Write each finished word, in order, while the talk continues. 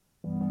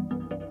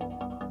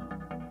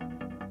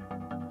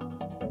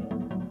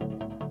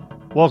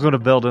Welcome to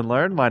Build and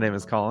Learn. My name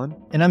is Colin.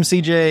 And I'm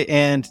CJ.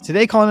 And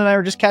today, Colin and I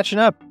are just catching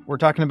up. We're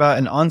talking about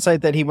an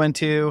on-site that he went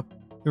to.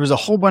 There was a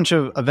whole bunch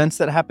of events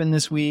that happened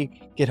this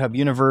week. GitHub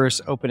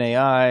Universe,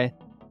 OpenAI,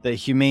 the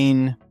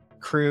Humane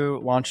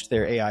crew launched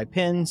their AI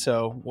pin.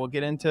 So we'll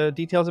get into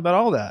details about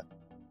all that.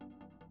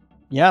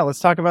 Yeah, let's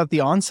talk about the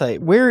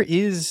on-site. Where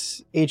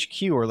is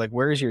HQ, or like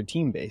where is your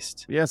team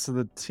based? Yeah, so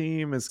the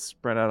team is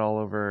spread out all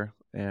over,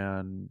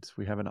 and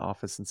we have an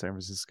office in San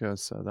Francisco.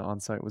 So the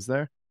on-site was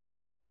there.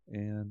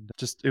 And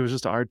it was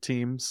just our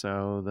team.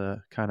 So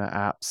the kind of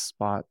apps,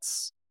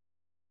 bots,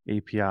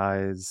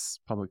 APIs,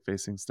 public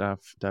facing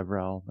stuff,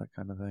 DevRel, that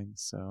kind of thing.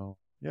 So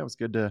yeah, it was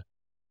good to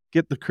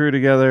get the crew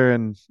together.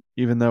 And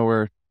even though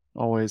we're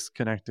always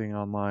connecting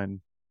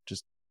online,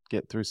 just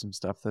get through some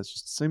stuff that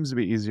just seems to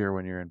be easier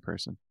when you're in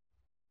person.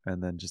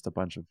 And then just a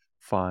bunch of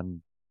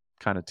fun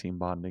kind of team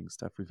bonding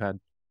stuff. We've had,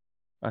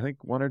 I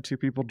think, 1 or 2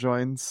 people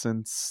join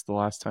since the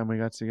last time we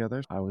got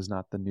together. I was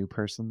not the new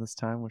person this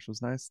time, which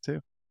was nice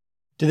too.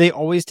 Do they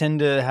always tend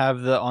to have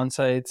the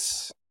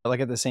on-sites like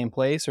at the same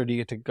place, or do you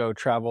get to go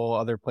travel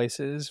other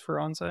places for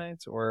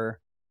on-sites? Or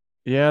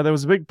yeah, there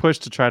was a big push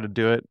to try to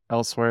do it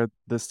elsewhere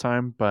this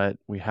time, but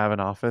we have an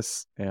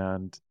office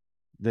and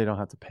they don't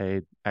have to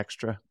pay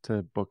extra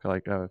to book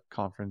like a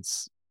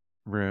conference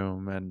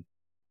room and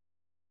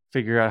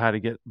figure out how to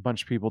get a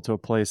bunch of people to a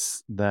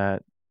place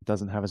that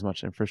doesn't have as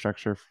much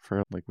infrastructure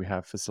for, like, we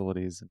have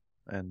facilities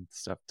and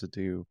stuff to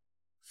do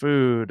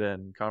food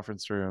and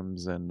conference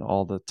rooms and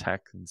all the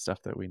tech and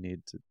stuff that we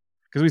need to,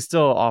 because we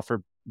still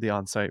offer the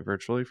on-site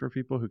virtually for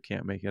people who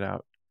can't make it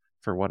out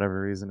for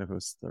whatever reason, if it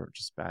was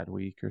just bad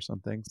week or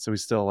something. So we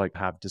still like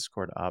have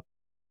Discord up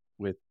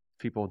with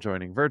people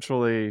joining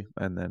virtually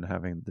and then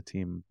having the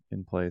team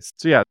in place.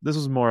 So yeah, this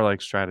was more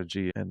like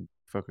strategy and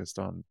focused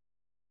on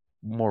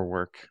more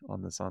work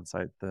on this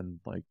on-site than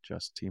like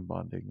just team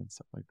bonding and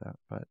stuff like that.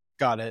 But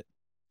got it.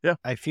 Yeah.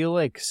 I feel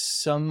like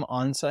some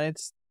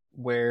on-sites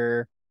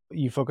where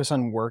you focus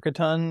on work a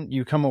ton,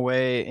 you come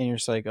away and you're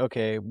just like,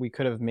 okay, we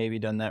could have maybe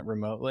done that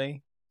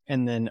remotely.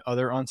 And then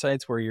other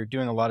on-sites where you're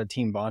doing a lot of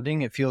team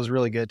bonding, it feels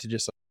really good to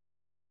just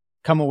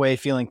come away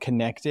feeling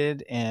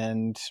connected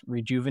and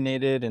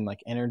rejuvenated and like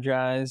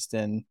energized.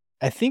 And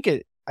I think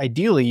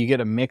ideally you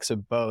get a mix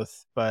of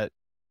both, but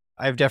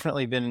I've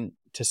definitely been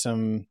to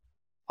some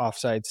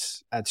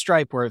offsites at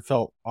Stripe where it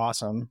felt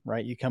awesome,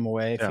 right? You come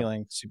away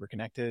feeling super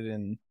connected.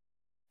 And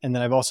then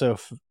I've also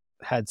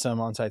had some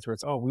on-sites where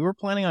it's, we were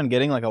planning on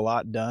getting like a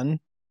lot done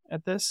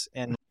at this.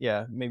 And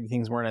yeah, maybe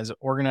things weren't as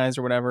organized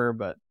or whatever,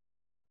 but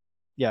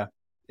yeah,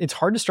 it's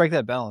hard to strike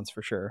that balance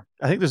for sure.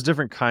 I think there's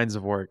different kinds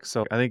of work.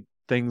 So I think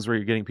things where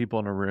you're getting people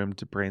in a room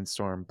to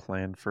brainstorm,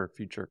 plan for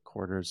future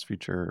quarters,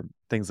 future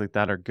things like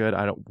that are good.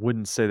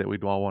 Wouldn't say that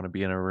we'd all want to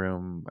be in a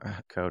room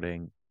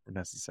coding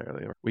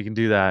necessarily. We can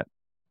do that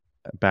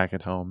back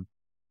at home.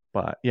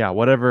 But yeah,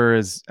 whatever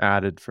is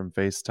added from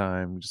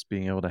FaceTime, just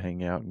being able to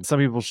hang out. And some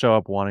people show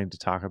up wanting to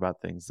talk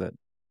about things that,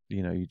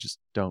 you just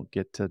don't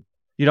get to.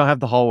 You don't have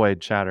the hallway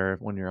chatter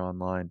when you're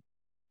online.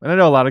 And I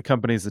know a lot of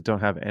companies that don't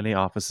have any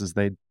offices,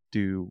 they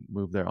do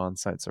move their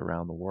on-sites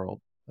around the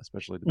world,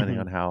 especially depending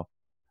on how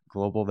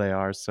global they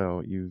are.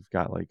 So you've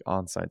got like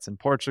on-sites in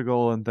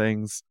Portugal and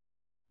things.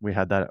 We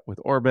had that with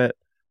Orbit.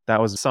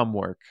 That was some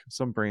work,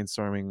 some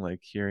brainstorming, like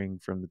hearing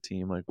from the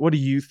team, like, what do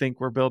you think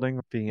we're building?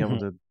 Being able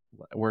to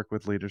work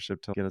with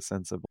leadership to get a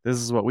sense of, this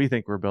is what we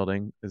think we're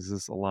building. Is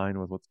this aligned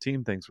with what the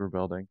team thinks we're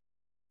building?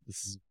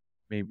 This is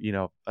maybe,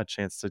 a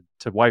chance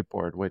to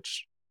whiteboard,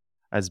 which,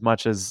 as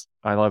much as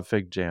I love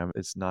FigJam,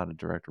 it's not a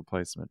direct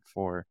replacement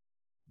for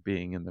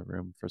being in the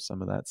room for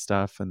some of that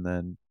stuff. And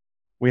then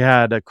we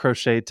had a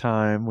crochet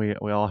time. We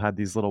all had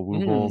these little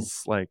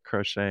Woobles, like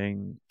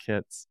crocheting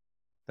kits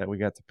that we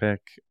got to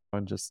pick,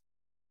 and just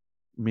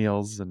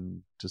meals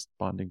and just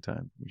bonding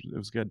time. It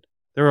was good.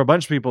 There were a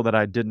bunch of people that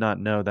I did not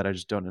know that I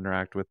just don't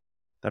interact with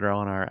that are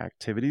on our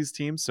activities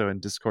team. So in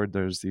Discord,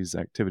 there's these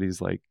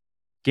activities like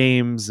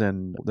games,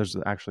 and there's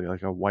actually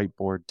like a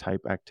whiteboard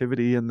type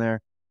activity in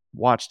there.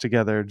 Watch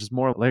together, just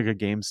more like a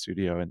game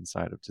studio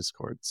inside of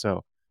Discord.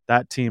 So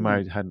that team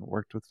I hadn't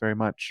worked with very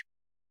much.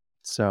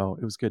 So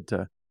it was good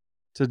to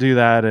do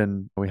that.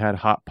 And we had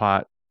hot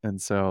pot.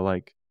 And so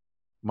like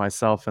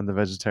myself and the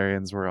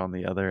vegetarians were on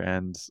the other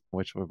end,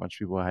 which were a bunch of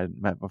people I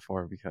hadn't met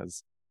before,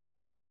 because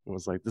it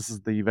was like, this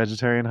is the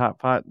vegetarian hot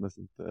pot and this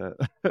is the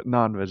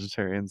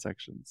non-vegetarian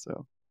section.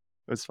 So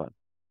it was fun.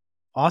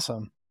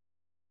 Awesome.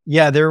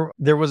 Yeah,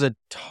 there was a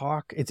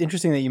talk. It's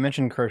interesting that you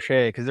mentioned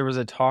crochet, because there was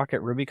a talk at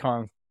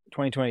RubyConf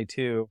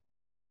 2022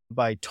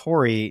 by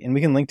Tori, and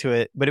we can link to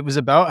it, but it was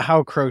about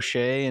how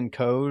crochet and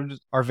code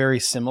are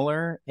very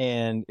similar,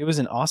 and it was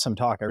an awesome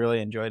talk. I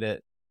really enjoyed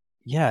it.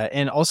 Yeah,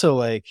 and also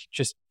like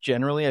just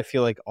generally, I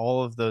feel like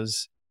all of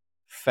those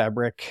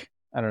fabric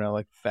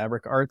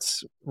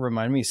arts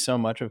remind me so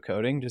much of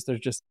coding. There's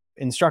just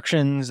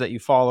instructions that you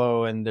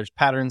follow, and there's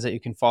patterns that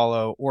you can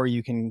follow, or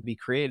you can be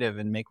creative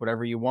and make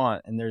whatever you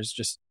want. And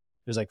there's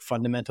like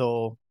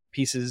fundamental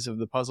pieces of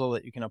the puzzle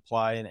that you can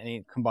apply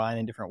and combine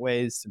in different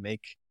ways to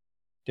make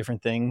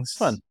different things.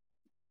 Fun.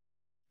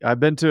 I've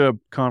been to a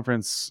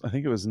conference, I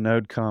think it was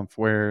NodeConf,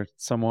 where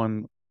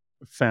someone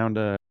found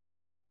a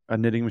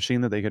knitting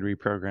machine that they could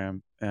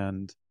reprogram,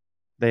 and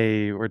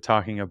they were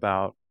talking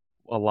about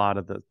a lot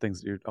of the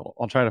things that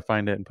I'll try to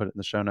find it and put it in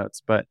the show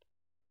notes, but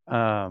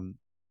um,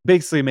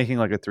 basically making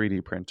like a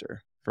 3D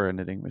printer for a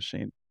knitting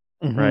machine,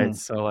 right? Mm-hmm.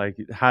 So like,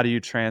 how do you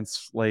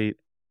translate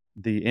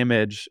the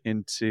image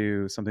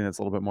into something that's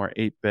a little bit more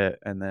 8-bit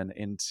and then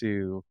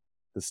into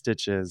the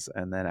stitches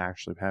and then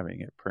actually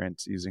having it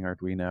print using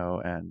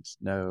Arduino and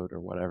Node or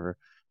whatever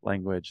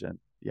language. And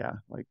yeah,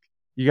 like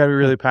you got to be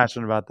really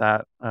passionate about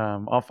that.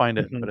 I'll find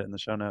it and put it in the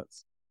show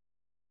notes.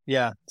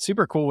 Yeah,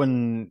 super cool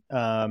when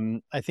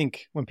I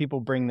think when people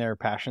bring their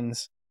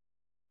passions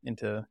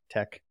into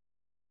tech.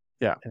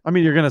 Yeah. I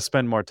mean, you're going to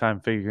spend more time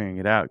figuring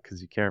it out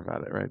because you care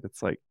about it, right?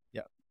 It's like,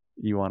 Yeah,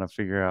 you want to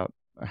figure out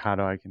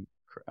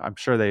I'm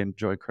sure they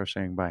enjoy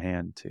crocheting by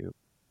hand too.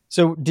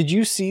 So did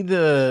you see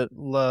the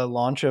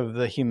launch of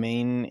the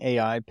Humane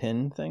AI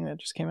pin thing that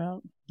just came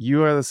out?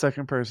 You are the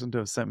second person to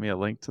have sent me a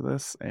link to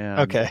this, and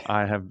Okay.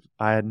 I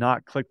had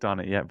not clicked on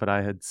it yet, but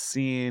I had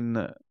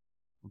seen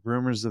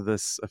rumors of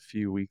this a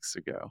few weeks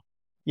ago.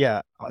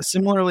 Yeah.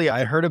 Similarly,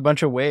 I heard a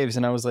bunch of waves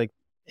and I was like,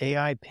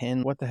 AI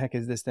pin, what the heck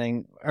is this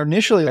thing?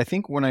 Initially, I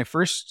think when I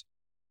first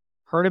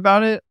heard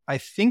about it, I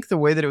think the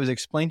way that it was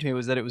explained to me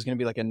was that it was going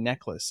to be like a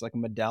necklace, like a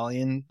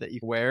medallion that you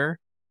wear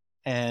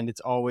and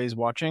it's always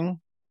watching.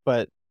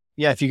 But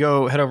yeah, if you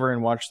go head over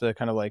and watch the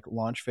kind of like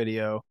launch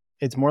video,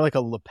 it's more like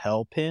a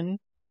lapel pin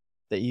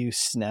that you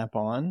snap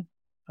on.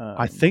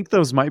 I think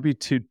those might be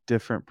two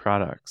different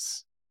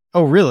products.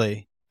 Oh,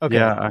 really? Okay.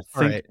 Yeah, I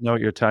think right. know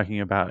what you're talking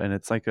about, and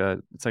it's like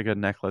a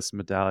necklace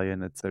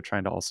medallion. They're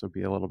trying to also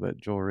be a little bit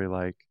jewelry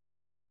like,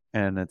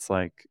 and it's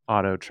like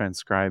auto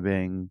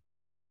transcribing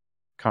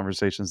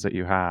conversations that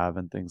you have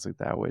and things like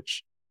that,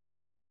 which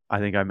I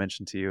think I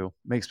mentioned to you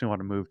makes me want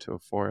to move to a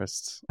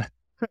forest.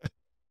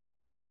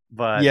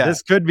 But Yeah.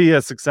 this could be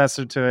a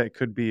successor to it,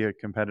 could be a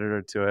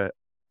competitor to it,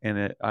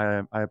 and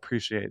I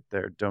appreciate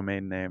their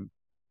domain name,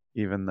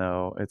 even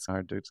though it's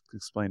hard to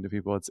explain to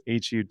people. It's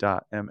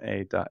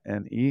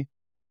hu.ma.ne.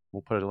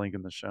 We'll put a link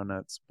in the show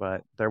notes,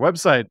 but their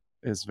website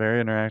is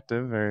very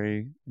interactive,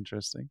 very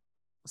interesting.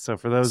 So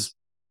for those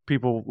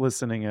people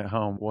listening at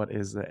home, what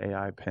is the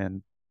AI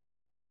pin?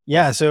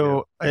 Yeah,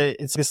 so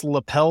it's this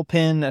lapel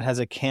pin that has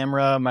a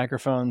camera,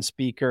 microphone,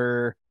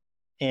 speaker,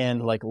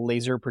 and like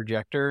laser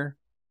projector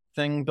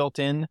thing built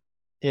in.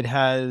 It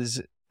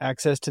has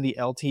access to the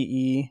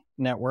LTE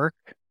network,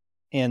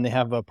 and they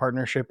have a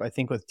partnership, I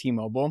think, with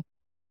T-Mobile.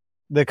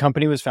 The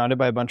company was founded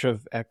by a bunch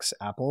of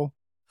ex-Apple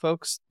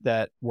folks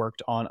that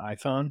worked on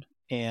iPhone,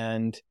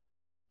 and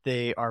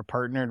they are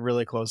partnered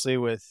really closely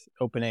with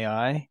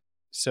OpenAI.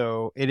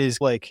 So it is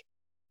like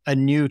a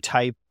new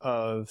type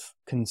of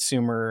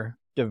consumer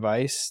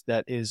device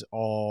that is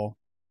all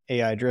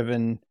AI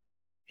driven.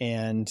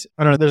 And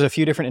I don't know, there's a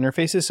few different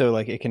interfaces. So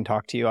like it can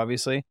talk to you,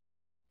 obviously,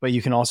 but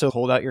you can also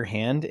hold out your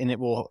hand and it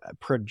will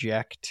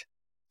project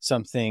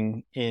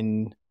something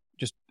in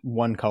just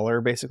one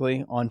color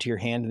basically onto your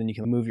hand. And then you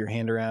can move your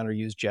hand around or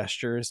use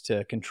gestures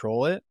to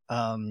control it.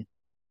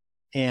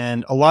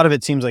 And a lot of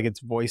it seems like it's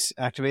voice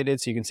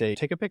activated. So you can say,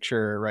 take a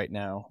picture right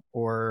now.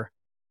 Or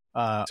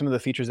some of the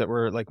features that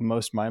were like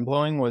most mind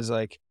blowing was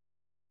like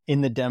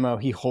in the demo,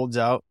 he holds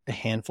out a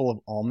handful of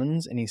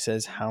almonds and he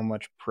says how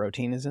much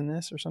protein is in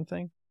this or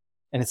something.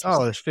 And it's,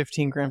 oh, there's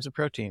 15 grams of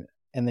protein.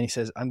 And then he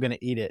says, I'm going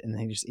to eat it. And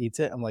then he just eats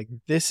it. I'm like,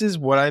 this is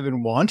what I've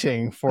been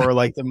wanting for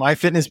like the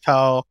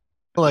MyFitnessPal.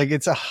 Like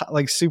it's a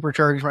like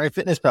supercharged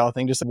MyFitnessPal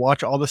thing. Just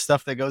watch all the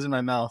stuff that goes in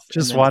my mouth.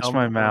 Just watch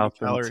my mouth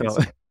and tell.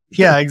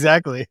 Yeah,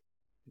 exactly.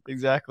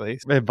 Exactly.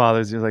 It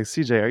bothers you. Like,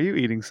 CJ, are you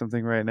eating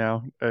something right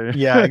now?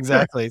 Yeah,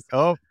 exactly.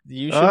 Oh,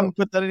 you shouldn't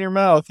put that in your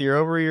mouth. You're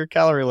over your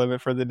calorie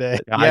limit for the day.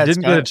 Yeah, I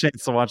didn't get a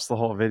chance to watch the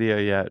whole video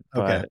yet,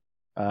 but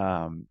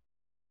I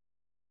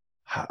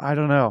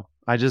don't know.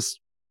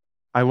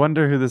 I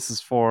wonder who this is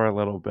for a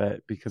little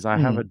bit, because I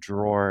have a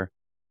drawer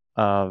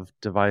of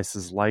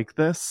devices like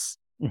this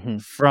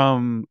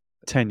from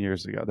 10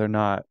 years ago. They're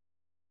not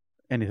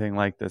anything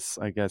like this,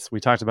 I guess. We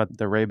talked about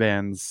the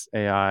Ray-Bans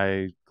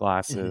AI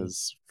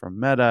glasses from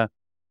Meta.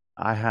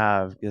 I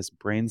have this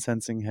brain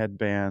sensing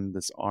headband,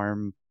 this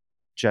arm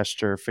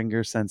gesture,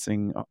 finger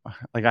sensing.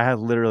 Like I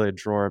have literally a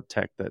drawer of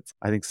tech that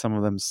I think some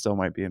of them still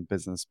might be in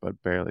business,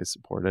 but barely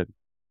supported.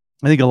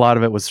 I think a lot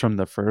of it was from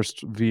the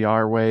first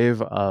VR wave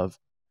of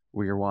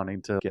we were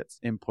wanting to get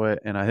input.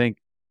 And I think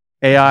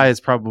AI is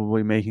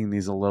probably making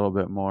these a little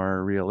bit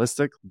more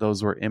realistic.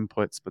 Those were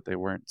inputs, but they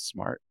weren't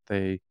smart.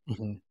 They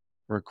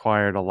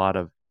required a lot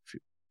of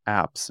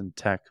apps and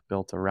tech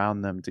built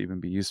around them to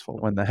even be useful.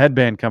 When the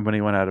headband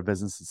company went out of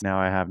business, now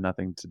I have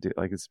nothing to do.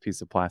 Like it's a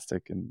piece of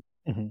plastic and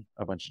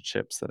a bunch of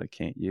chips that I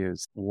can't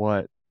use.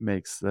 What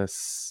makes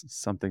this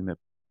something that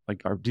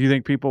do you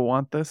think people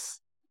want this?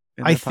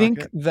 I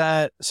think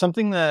that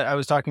something that I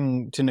was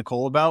talking to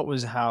Nicole about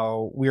was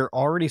how we're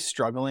already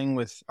struggling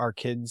with our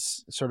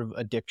kids' sort of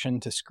addiction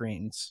to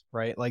screens,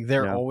 right? Like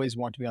they're always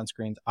want to be on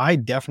screens. I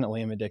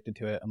definitely am addicted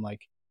to it. I'm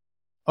like,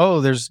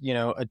 oh, there's,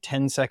 a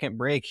 10-second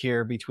break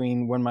here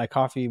between when my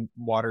coffee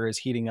water is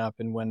heating up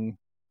and when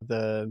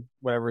the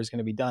whatever is going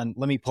to be done.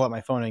 Let me pull out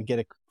my phone and get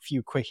a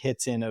few quick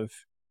hits in of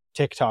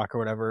TikTok or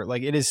whatever.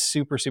 Like, it is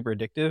super, super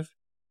addictive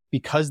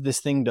because this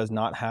thing does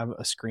not have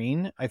a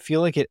screen. I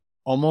feel like it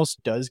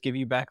almost does give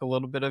you back a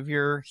little bit of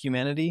your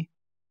humanity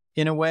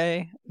in a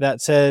way.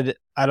 That said,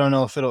 I don't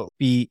know if it'll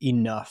be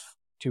enough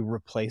to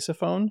replace a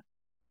phone.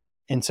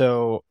 And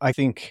so I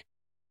think,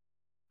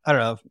 I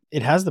don't know,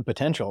 it has the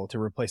potential to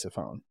replace a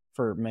phone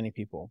for many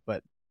people,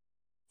 but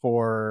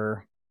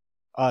for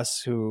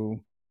us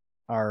who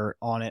are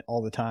on it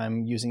all the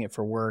time, using it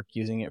for work,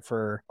 using it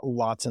for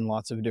lots and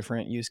lots of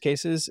different use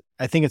cases,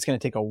 I think it's going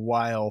to take a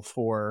while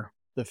for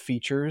the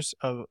features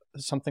of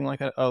something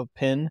like a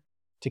pin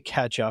to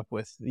catch up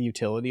with the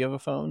utility of a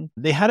phone.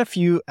 They had a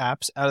few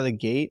apps out of the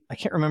gate. I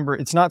can't remember.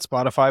 It's not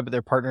Spotify, but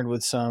they're partnered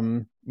with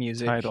some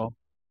music. Tidal.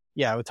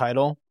 Yeah, with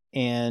Tidal.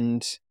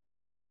 And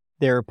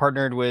they're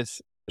partnered with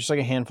just like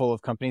a handful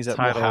of companies that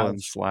will Tidal have,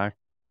 and Slack.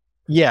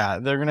 yeah,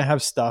 they're going to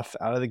have stuff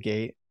out of the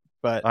gate.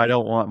 But I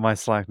don't want my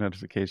Slack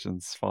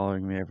notifications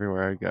following me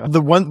everywhere I go.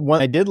 the one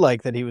I did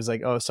like that he was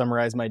like, oh,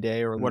 summarize my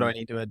day, or what do I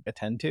need to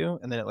attend to?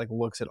 And then it like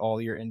looks at all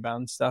your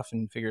inbound stuff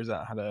and figures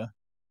out how to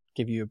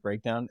give you a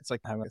breakdown. It's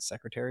like having a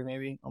secretary,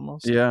 maybe,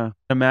 almost. Yeah.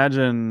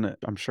 Imagine,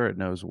 I'm sure it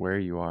knows where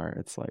you are.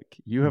 It's like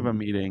you have a Mhm.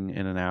 meeting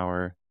in an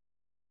hour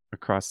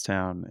across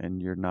town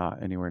and you're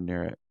not anywhere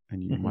near it,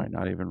 and you Mhm. might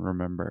not even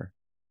remember.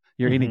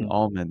 You're eating Mhm.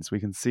 almonds. We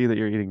can see that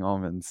you're eating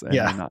almonds and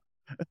Yeah. you're not.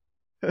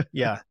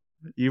 Yeah.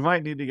 You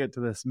might need to get to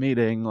this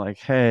meeting. Like,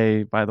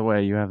 hey, by the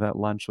way, you have that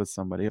lunch with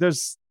somebody.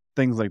 There's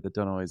things like that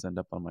don't always end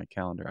up on my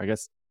calendar. I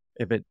guess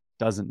if it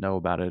doesn't know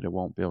about it, it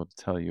won't be able to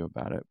tell you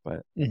about it.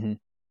 But Mhm.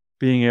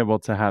 being able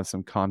to have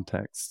some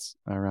context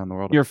around the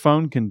world. Your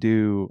phone can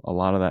do a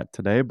lot of that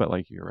today, but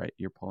like you're right,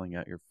 you're pulling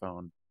out your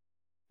phone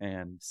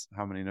and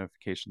how many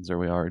notifications are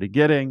we already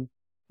getting?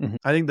 Mhm.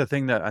 I think the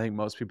thing that I think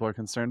most people are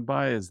concerned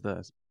by is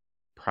the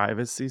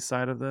privacy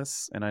side of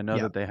this. And I know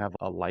Yeah. that they have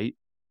a light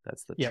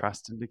that's the Yep.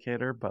 trust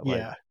indicator, but like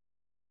Yeah.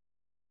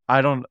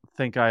 I don't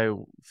think I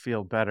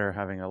feel better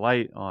having a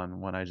light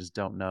on when I just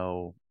don't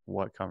know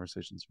what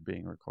conversations are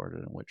being recorded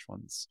and which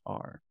ones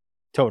are.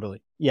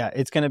 Totally. Yeah.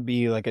 It's going to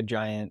be like a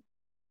giant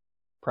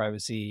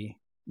privacy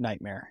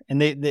nightmare. And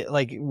they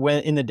like,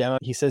 when in the demo,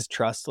 he says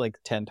trust like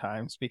 10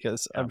 times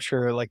because Yeah. I'm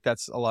sure like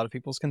that's a lot of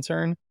people's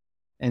concern.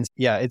 And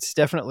yeah, it's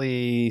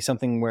definitely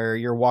something where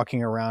you're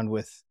walking around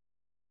with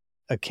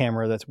a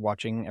camera that's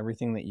watching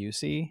everything that you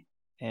see.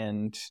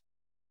 And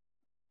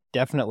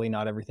definitely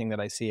not everything that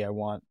I see I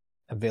want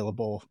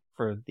available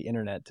for the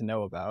internet to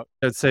know about.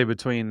 I'd say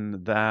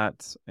between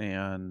that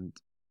and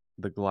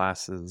the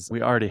glasses,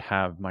 we already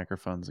have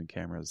microphones and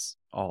cameras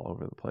all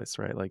over the place,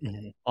 right? Like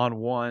Mhm. on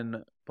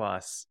one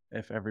bus,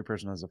 if every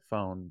person has a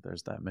phone,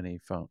 there's that many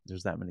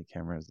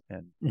cameras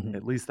and Mhm.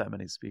 at least that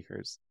many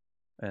speakers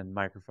and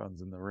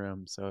microphones in the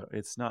room. So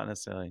it's not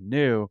necessarily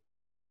new,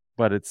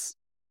 but it's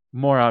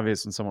more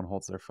obvious when someone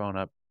holds their phone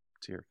up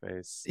to your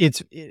face.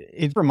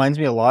 It reminds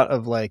me a lot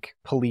of like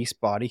police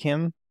body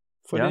cam Yeah.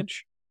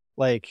 footage.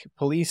 Like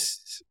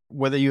police,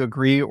 whether you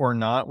agree or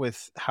not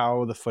with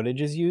how the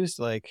footage is used,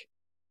 like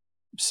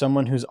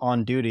someone who's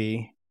on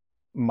duty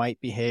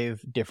might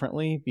behave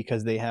differently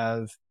because they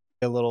have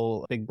a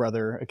little big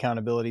brother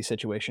accountability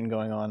situation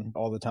going on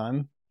all the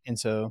time. And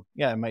so,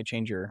 yeah, it might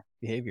change your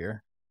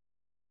behavior.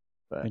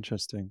 But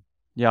Interesting.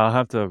 Yeah, I'll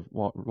have to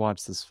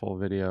watch this full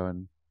video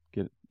and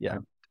get. yeah,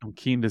 I'm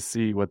keen to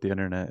see what the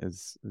internet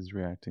is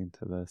reacting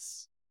to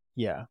this.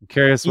 yeah. I'm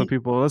curious what He,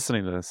 people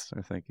listening to this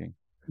are thinking.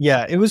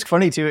 yeah, it was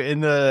funny too. In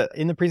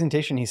the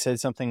presentation, he said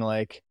something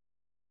like,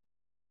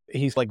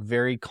 he's like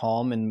very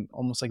calm and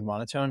almost like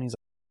monotone. He's like,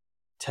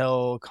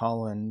 tell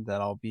Colin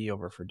that I'll be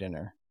over for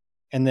dinner.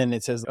 And then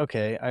it says,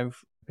 okay,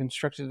 I've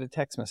constructed a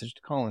text message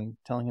to Colin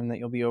telling him that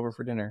you'll be over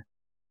for dinner.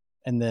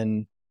 And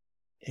then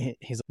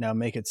he's like, now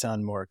make it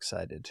sound more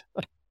excited.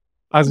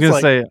 I was It's gonna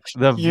like, say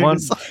the you're one,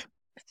 just like,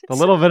 the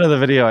little bit of the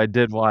video I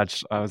did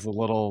watch, I was a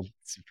little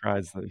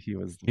surprised that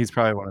he's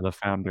probably one of the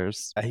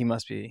founders, he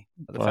must be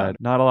the but founder.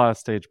 not a lot of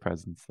stage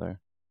presence there.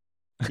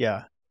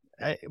 Yeah.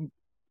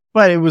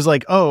 But it was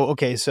like, oh,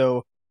 okay,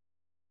 so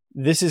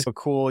this is a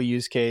cool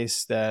use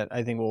case that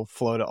I think will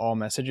flow to all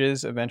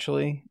messages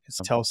eventually. It's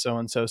tell so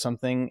and so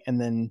something, and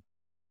then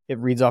it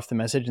reads off the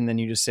message, and then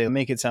you just say,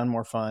 make it sound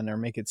more fun, or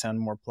make it sound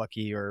more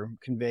plucky, or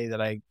convey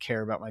that I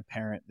care about my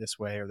parent this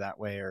way or that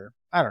way, or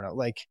I don't know,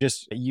 like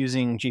just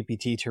using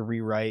GPT to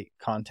rewrite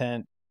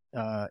content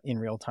in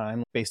real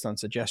time based on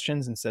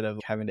suggestions instead of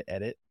having to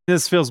edit.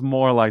 This feels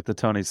more like the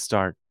Tony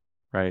Stark,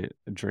 right?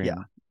 Dream.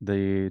 Yeah.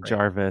 The Right.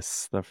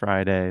 Jarvis, the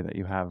Friday that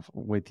you have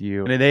with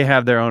you. And they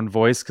have their own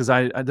voice because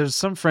I there's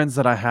some friends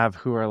that I have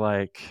who are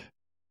like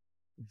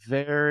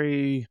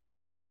very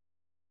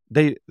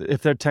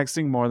if they're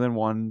texting more than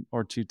one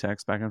or two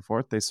texts back and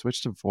forth, they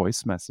switch to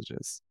voice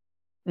messages,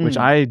 which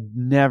I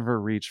never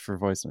reach for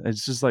voice.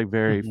 It's just like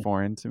very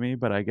foreign to me,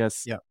 but I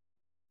guess Yeah.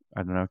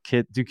 I don't know.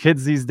 Do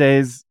kids these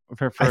days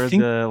prefer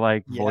think- the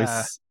like yeah.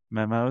 voice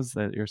memos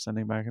that you're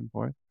sending back and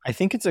forth? I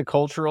think it's a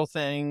cultural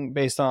thing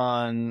based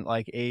on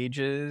like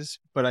ages,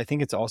 but I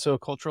think it's also a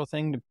cultural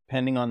thing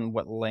depending on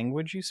what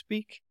language you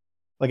speak.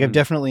 Like I've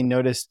definitely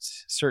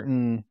noticed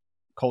certain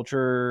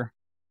culture,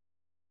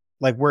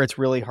 like where it's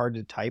really hard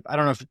to type. I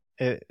don't know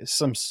if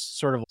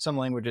some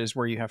languages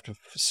where you have to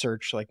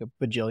search like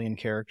a bajillion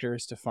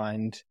characters to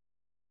find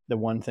the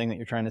one thing that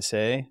you're trying to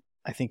say.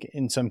 I think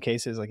in some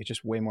cases, like it's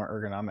just way more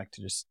ergonomic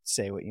to just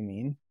say what you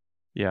mean.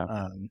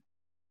 Yeah.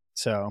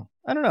 So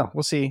I don't know.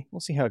 We'll see.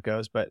 We'll see how it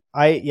goes. But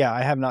I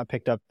have not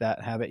picked up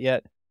that habit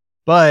yet.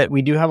 But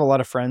we do have a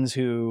lot of friends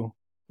who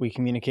we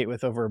communicate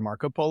with over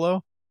Marco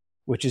Polo,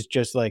 which is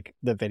just like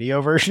the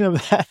video version of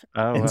that.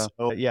 Oh, And wow.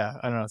 so yeah,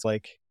 I don't know. It's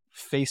like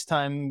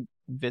FaceTime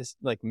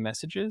like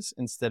messages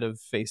instead of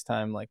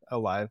FaceTime like a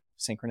live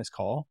synchronous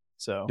call.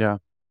 So Yeah.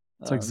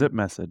 It's like Zip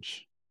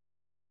Message.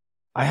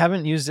 I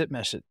haven't used Zip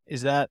Message.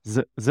 Is that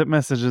Zip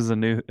Message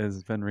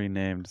has been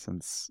renamed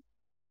since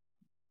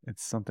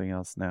it's something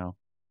else now.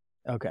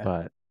 okay?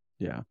 But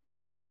yeah.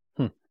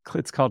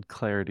 It's called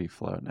Clarity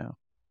Flow now.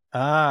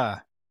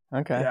 Ah,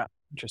 okay. Yeah.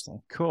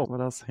 Interesting. Cool.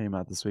 What else came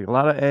out this week? A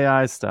lot of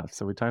AI stuff.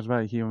 So we talked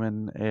about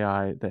human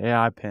AI, the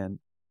AI pin.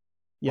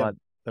 Yep. But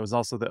there was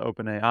also the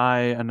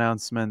OpenAI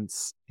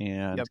announcements,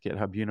 and Yep.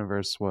 GitHub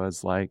Universe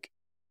was like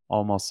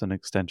almost an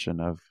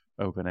extension of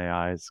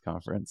OpenAI's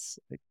conference.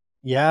 Like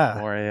Yeah.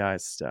 more AI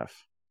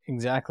stuff.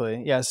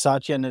 Exactly. Yeah,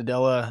 Satya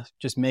Nadella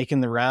just making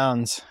the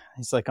rounds.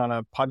 He's like on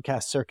a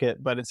podcast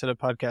circuit, but instead of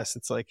podcasts,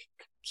 it's like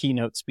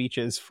keynote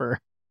speeches for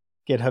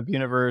GitHub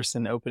Universe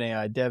and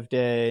OpenAI Dev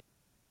Day.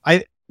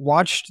 I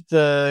watched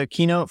the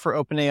keynote for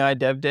OpenAI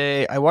Dev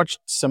Day. I watched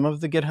some of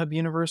the GitHub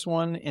Universe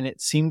one, and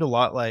it seemed a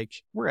lot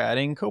like we're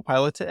adding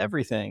Copilot to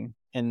everything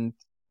and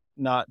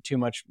not too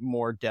much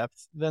more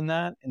depth than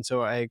that. And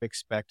so I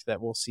expect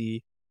that we'll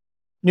see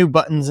new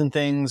buttons and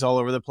things all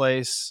over the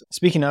place.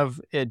 Speaking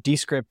of,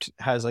 Descript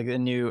has like a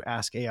new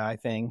Ask AI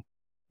thing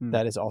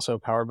that is also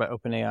powered by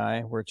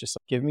OpenAI, where it's just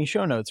like, give me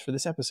show notes for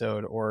this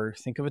episode, or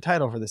think of a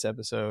title for this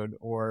episode,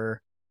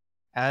 or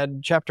add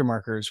chapter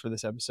markers for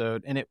this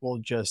episode, and it will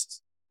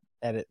just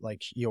edit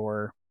like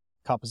your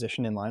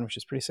composition in line, which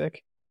is pretty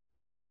sick.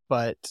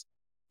 But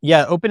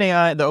yeah, the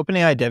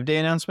OpenAI Dev Day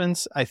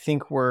announcements, I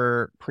think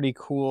were pretty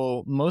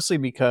cool, mostly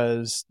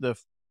because the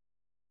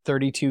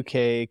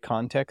 32K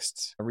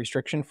context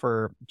restriction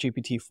for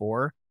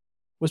GPT-4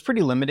 was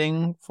pretty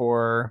limiting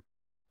for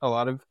a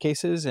lot of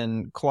cases,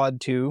 and Claude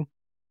 2,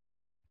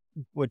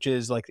 which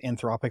is like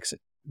Anthropic's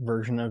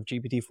version of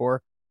GPT-4,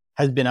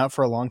 has been out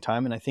for a long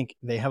time, and I think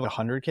they have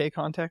 100K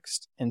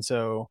context, and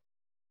so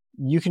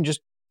you can just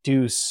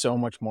do so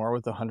much more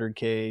with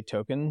 100K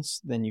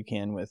tokens than you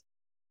can with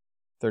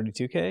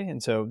 32K,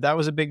 and so that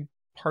was a big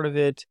part of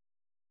it.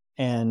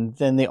 And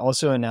then they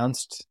also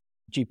announced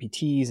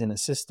GPTs and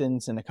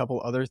assistants and a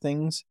couple other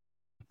things.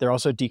 They're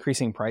also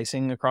decreasing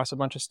pricing across a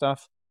bunch of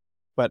stuff.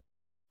 But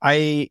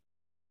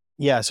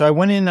so I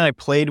went in and I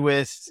played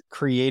with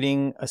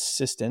creating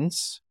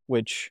assistants,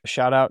 which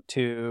shout out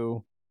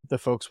to the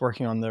folks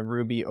working on the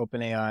Ruby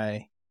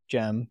OpenAI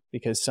gem,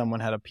 because someone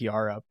had a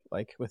PR up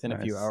like within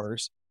a few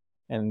hours.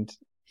 And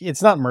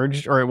it's not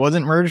merged, or it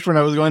wasn't merged when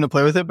I was going to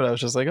play with it, but I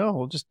was just like, oh,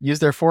 we'll just use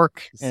their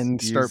fork and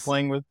start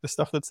playing with the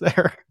stuff that's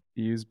there.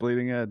 Use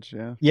Bleeding Edge,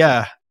 yeah.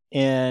 Yeah.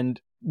 And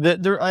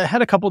I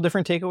had a couple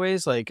different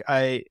takeaways. Like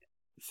I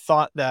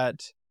thought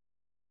that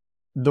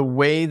the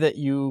way that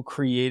you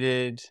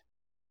created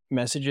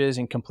messages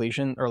and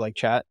completion, or like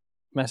chat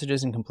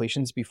messages and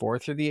completions before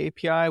through the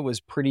API,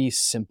 was pretty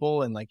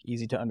simple and like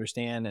easy to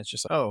understand. It's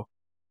just, oh,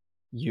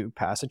 you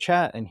pass a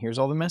chat and here's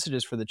all the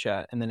messages for the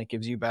chat. And then it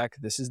gives you back,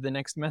 this is the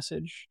next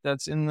message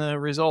that's in the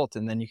result.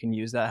 And then you can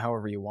use that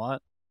however you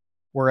want.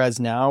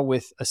 Whereas now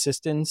with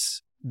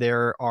assistants,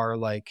 there's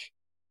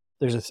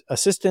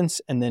assistants,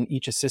 and then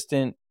each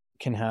assistant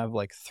can have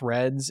like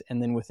threads.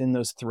 And then within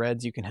those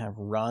threads, you can have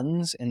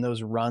runs, and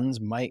those runs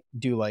might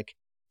do like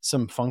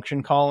some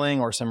function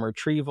calling or some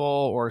retrieval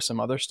or some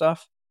other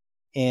stuff.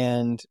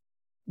 And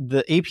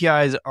the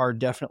APIs are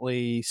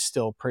definitely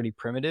still pretty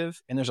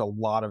primitive, and there's a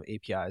lot of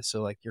APIs.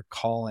 So like you're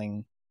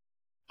calling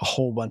a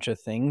whole bunch of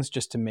things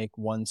just to make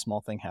one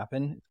small thing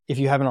happen. If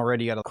you haven't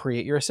already, you got to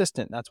create your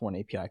assistant. That's one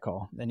API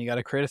call. Then you got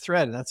to create a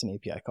thread, and that's an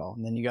API call.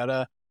 And then you got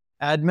to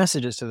add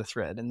messages to the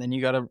thread. And then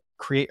you got to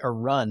create a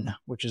run,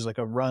 which is like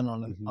a run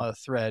on a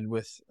thread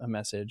with a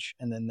message.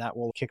 And then that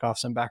will kick off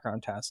some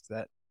background tasks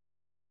that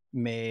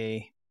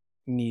may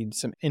need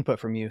some input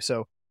from you.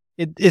 So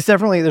it's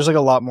definitely, there's like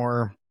a lot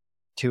more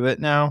to it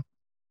now.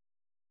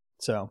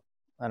 So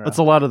I don't know. That's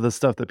a lot of the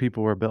stuff that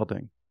people were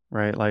building,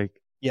 right?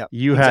 Like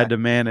you had to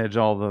manage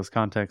all those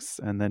contexts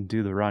and then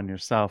do the run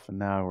yourself. And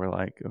now we're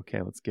like,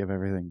 okay, let's give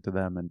everything to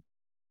them and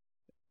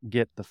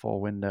get the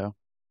full window.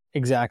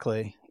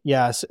 Exactly.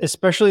 Yes,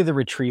 especially the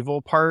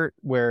retrieval part,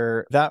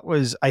 where that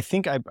was, I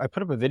think I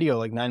put up a video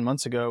like 9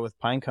 months ago with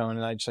Pinecone,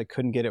 and I just like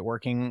couldn't get it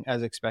working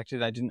as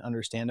expected. I didn't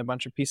understand a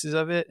bunch of pieces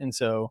of it. And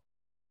so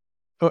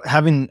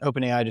having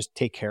OpenAI just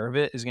take care of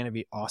it is going to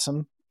be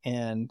awesome.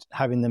 And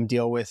having them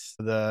deal with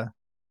the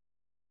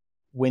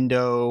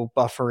window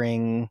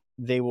buffering,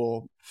 they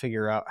will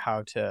figure out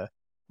how to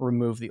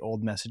remove the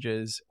old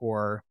messages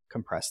or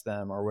compress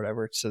them or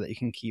whatever so that you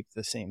can keep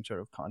the same sort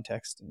of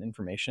context and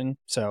information.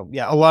 So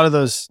yeah, a lot of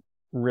those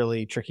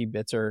really tricky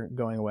bits are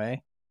going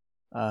away.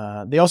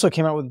 They also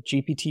came out with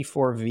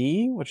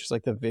GPT-4V, which is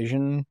like the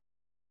vision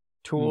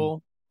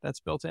tool that's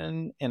built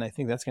in, and I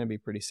think that's going to be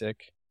pretty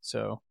sick.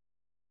 So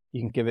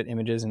you can give it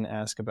images and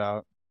ask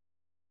about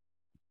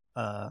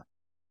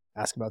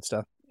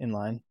stuff in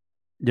line.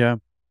 Yeah.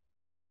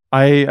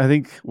 I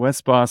think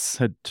Wes Boss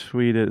had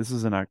tweeted, this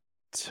was in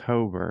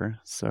October,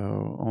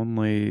 so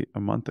only a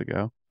month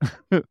ago,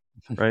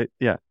 right?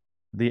 Yeah.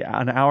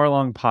 An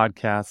hour-long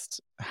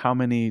podcast, how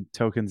many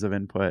tokens of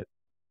input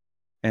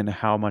and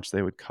how much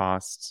they would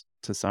cost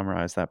to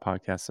summarize that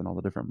podcast and all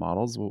the different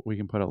models. We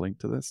can put a link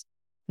to this.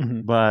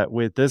 Mm-hmm. But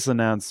with this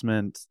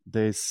announcement,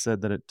 they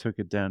said that it took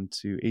it down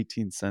to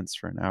 18 cents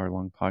for an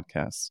hour-long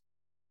podcast.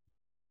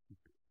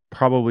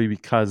 Probably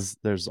because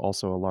there's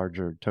also a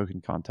larger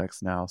token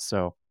context now.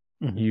 So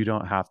you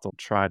don't have to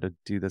try to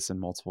do this in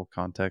multiple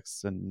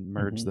contexts and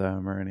merge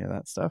them or any of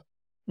that stuff.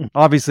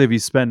 Obviously, if you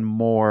spend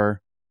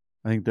more,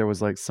 I think there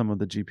was like some of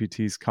the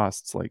GPTs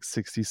costs like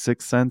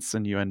 66 cents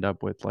and you end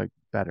up with like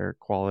better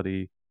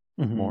quality,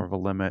 more of a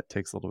limit,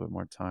 takes a little bit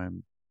more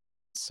time.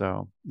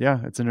 So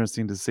yeah, it's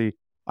interesting to see.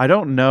 I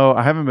don't know.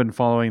 I haven't been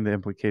following the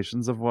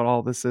implications of what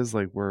all this is.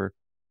 Like, where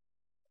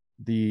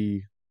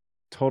the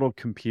total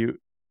compute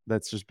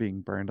that's just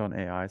being burned on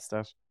AI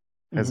stuff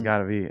has got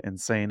to be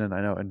insane. And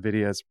I know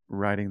NVIDIA is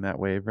riding that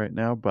wave right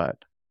now, but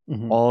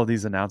all of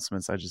these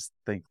announcements, I just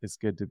think it's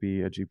good to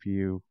be a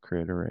GPU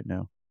creator right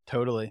now.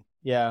 Totally.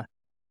 Yeah.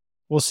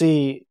 We'll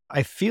see.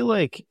 I feel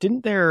like,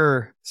 didn't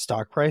their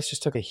stock price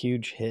just took a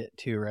huge hit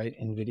too, right?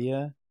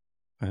 NVIDIA?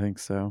 I think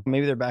so.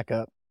 Maybe they're back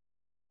up.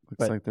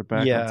 Looks like they're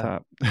back on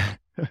top.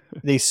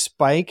 They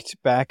spiked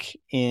back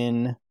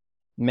in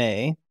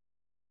May,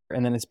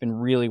 and then it's been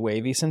really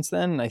wavy since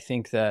then. I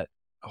think that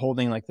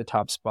holding like the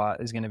top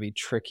spot is going to be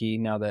tricky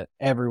now that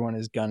everyone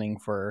is gunning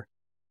for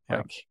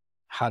like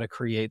how to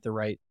create the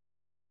right.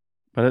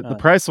 But the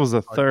price was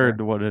a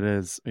third what it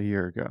is a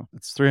year ago.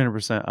 It's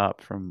 300%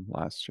 up from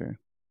last year.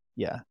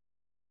 Yeah.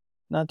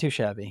 Not too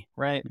shabby,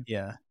 right?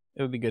 Yeah.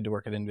 It would be good to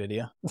work at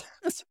NVIDIA.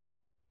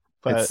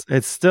 But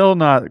it's still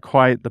not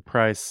quite the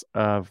price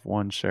of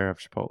one share of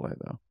Chipotle,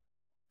 though.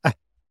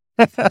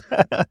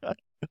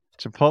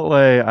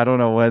 Chipotle, I don't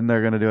know when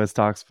they're going to do a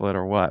stock split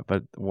or what,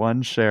 but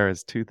one share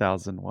is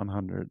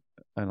 $2,111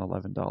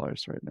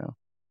 right now.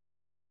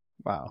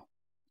 Wow.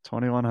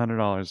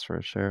 $2,100 for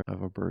a share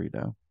of a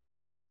burrito.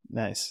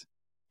 Nice.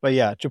 But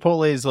yeah,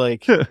 Chipotle is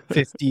like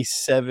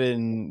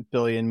 57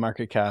 billion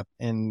market cap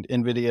and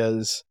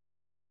NVIDIA's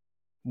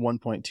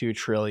 1.2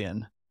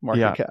 trillion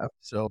market cap.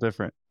 So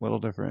little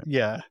different.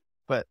 Yeah.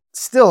 But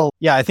still,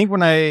 yeah, I think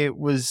when I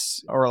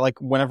was, or like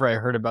whenever I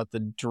heard about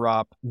the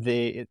drop,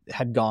 it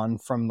had gone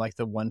from like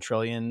the 1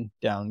 trillion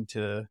down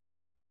to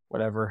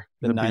whatever,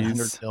 the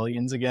 900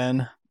 billions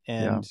again.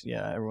 And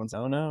yeah, everyone's,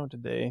 oh no,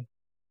 did they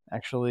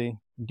actually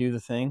do the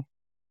thing?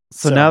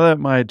 So now that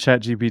my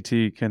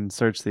ChatGPT can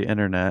search the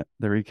internet,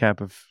 the recap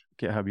of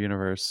GitHub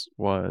Universe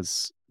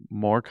was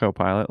more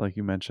Copilot, like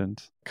you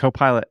mentioned,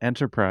 Copilot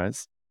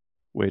Enterprise,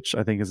 which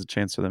I think is a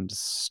chance for them to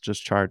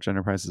just charge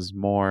enterprises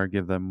more,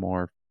 give them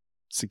more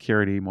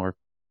security, more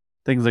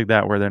things like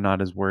that, where they're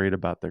not as worried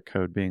about their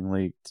code being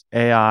leaked.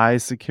 AI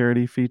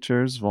security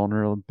features,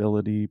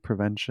 vulnerability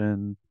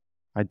prevention,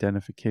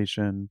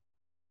 identification.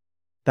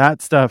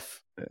 That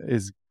stuff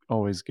is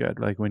always good.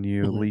 Like when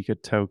you leak a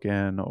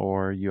token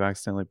or you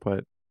accidentally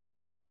put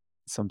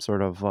some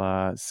sort of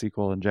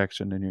SQL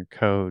injection in your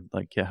code,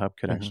 like GitHub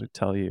could actually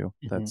tell you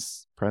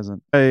that's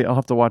present. I'll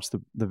have to watch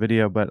the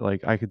video, but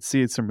like I could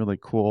see some really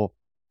cool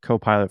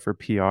Copilot for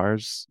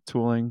PRs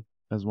tooling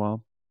as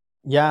well.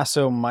 Yeah,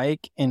 so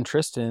Mike and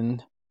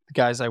Tristan, the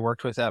guys I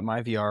worked with at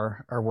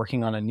MyVR, are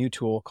working on a new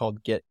tool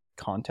called Get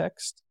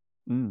Context,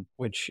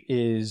 which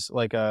is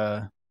like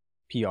a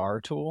PR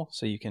tool,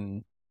 so you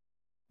can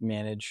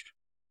manage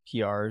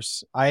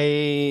PRs. I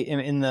am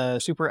in the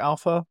super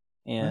alpha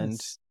and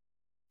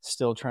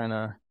still trying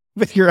to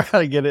figure out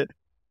how to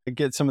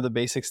get some of the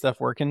basic stuff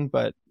working,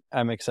 but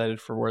I'm excited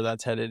for where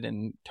that's headed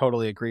and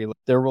totally agree.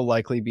 There will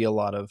likely be a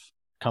lot of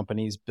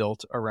companies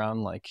built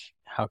around like,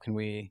 how can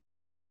we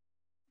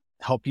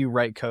help you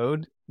write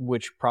code,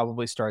 which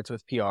probably starts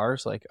with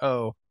PRs. Like,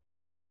 oh,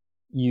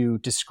 you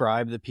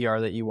describe the PR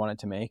that you want it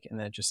to make, and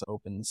then it just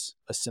opens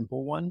a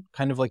simple one,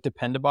 kind of like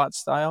Dependabot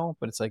style,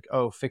 but it's like,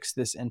 oh, fix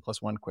this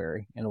n+1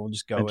 query, and it will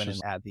just go in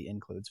and add the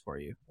includes for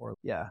you. Or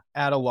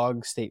add a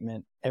log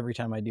statement every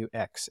time I do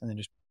X, and then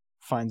just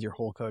finds your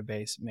whole code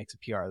base, makes a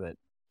PR that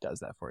does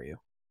that for you.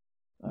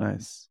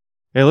 Nice.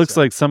 It looks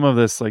like some of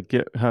this, like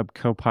GitHub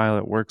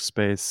Copilot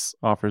Workspace,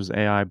 offers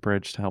AI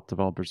Bridge to help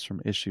developers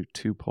from issue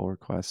to pull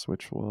requests,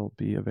 which will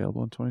be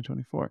available in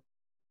 2024.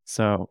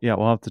 So yeah,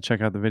 we'll have to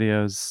check out the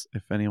videos.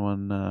 If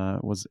anyone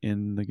was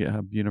in the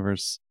GitHub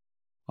Universe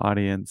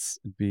audience,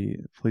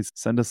 please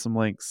send us some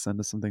links, send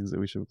us some things that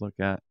we should look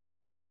at.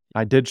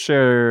 I did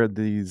share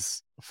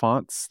these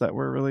fonts that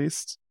were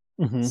released.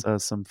 So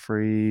some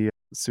free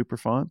super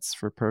fonts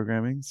for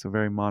programming. So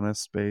very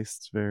Monos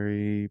based,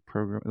 very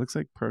it looks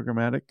like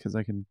programmatic because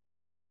I can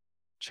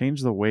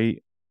change the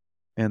weight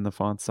and the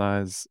font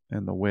size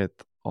and the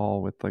width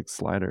all with like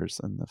sliders,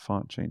 and the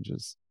font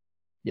changes.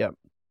 Yep.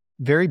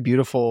 Very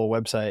beautiful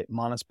website,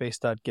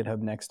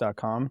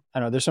 monospace.githubnext.com. I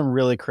know there's some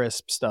really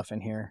crisp stuff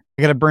in here.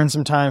 I got to burn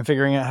some time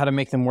figuring out how to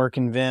make them work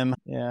in Vim.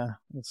 Yeah,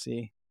 let's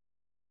see.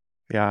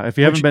 Yeah, if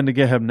you haven't been to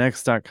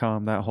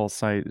githubnext.com, that whole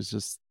site is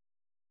just,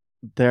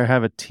 they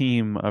have a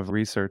team of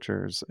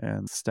researchers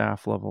and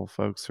staff level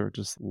folks who are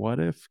just, what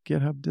if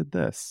GitHub did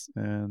this?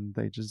 And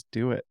they just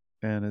do it.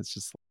 And it's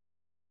just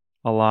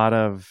a lot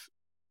of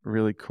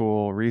really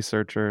cool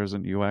researchers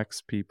and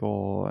UX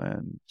people,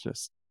 and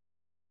just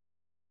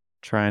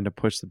trying to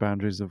push the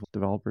boundaries of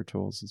developer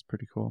tools is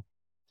pretty cool.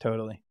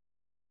 Totally.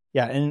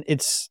 Yeah, and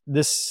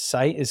this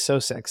site is so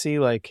sexy.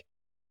 Like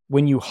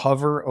when you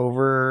hover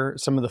over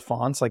some of the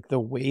fonts, like the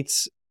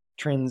weights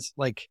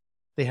like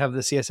they have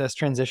the CSS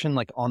transition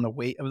like on the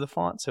weight of the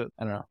font. So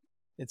I don't know,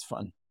 it's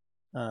fun.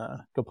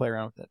 Go play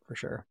around with it for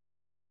sure.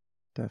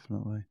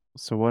 Definitely.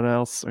 So what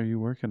else are you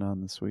working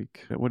on this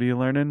week? What are you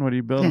learning? What are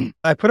you building?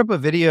 I put up a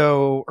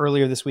video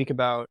earlier this week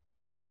about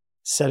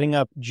setting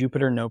up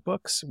Jupyter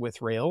notebooks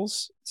with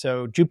Rails.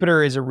 So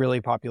Jupyter is a really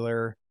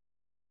popular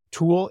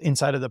tool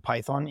inside of the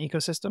Python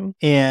ecosystem.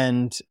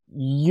 And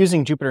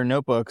using Jupyter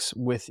notebooks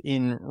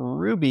within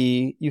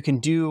Ruby, you can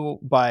do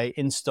by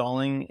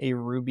installing a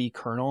Ruby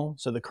kernel.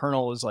 So the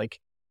kernel is like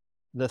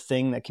the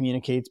thing that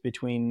communicates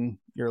between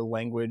your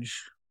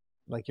language,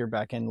 like your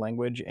backend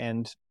language,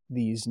 and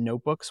these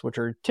notebooks, which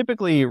are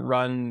typically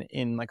run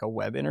in like a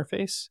web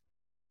interface.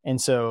 And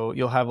so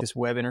you'll have this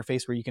web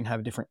interface where you can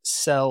have different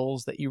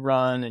cells that you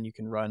run, and you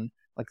can run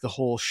like the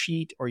whole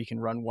sheet, or you can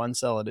run one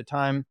cell at a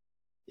time.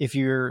 If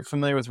you're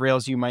familiar with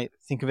Rails, you might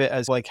think of it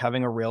as like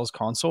having a Rails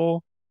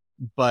console,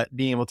 but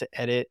being able to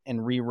edit and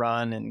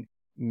rerun and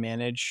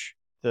manage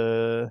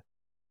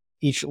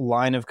each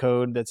line of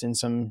code that's in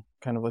some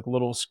kind of like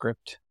little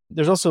script.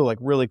 There's also like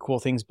really cool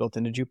things built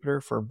into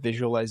Jupyter for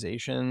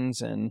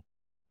visualizations, and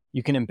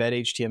you can embed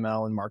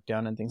HTML and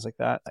Markdown and things like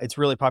that. It's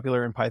really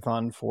popular in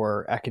Python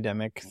for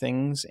academic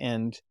things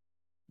and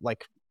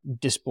like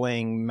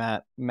displaying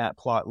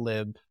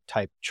matplotlib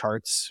type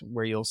charts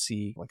where you'll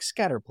see like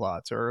scatter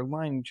plots or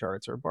line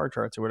charts or bar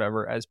charts or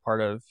whatever as part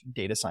of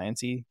data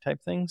science-y type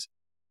things.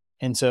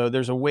 And so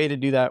there's a way to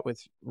do that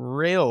with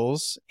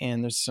Rails,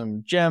 and there's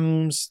some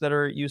gems that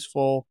are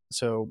useful.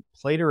 So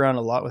played around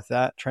a lot with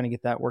that, trying to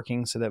get that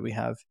working so that we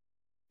have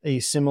a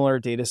similar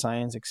data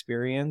science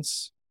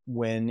experience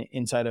when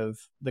inside of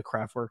the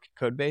Craftwork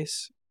code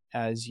base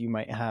as you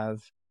might have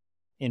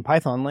in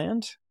Python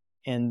land.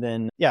 And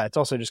then, yeah, it's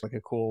also just like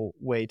a cool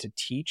way to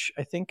teach,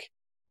 I think.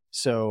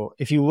 So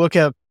if you look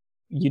up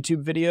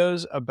YouTube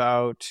videos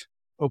about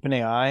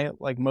OpenAI,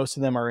 like most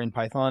of them are in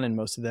Python, and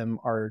most of them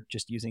are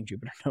just using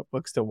Jupyter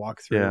notebooks to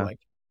walk through like,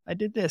 I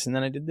did this and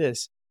then I did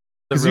this.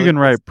 Because you can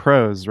write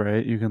prose,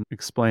 right? You can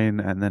explain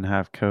and then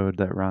have code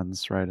that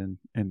runs right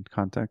in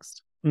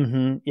context.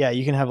 Mm-hmm. Yeah,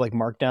 you can have like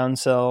markdown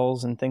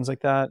cells and things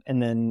like that.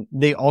 And then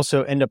they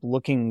also end up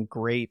looking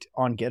great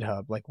on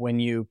GitHub. Like when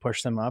you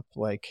push them up,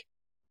 like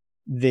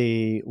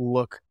they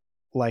look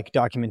like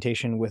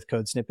documentation with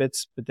code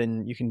snippets, but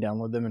then you can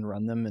download them and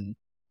run them. And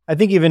I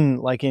think even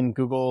like in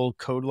Google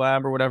Code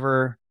Lab or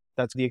whatever,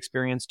 that's the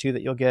experience too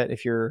that you'll get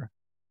if you're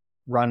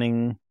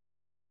running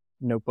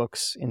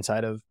notebooks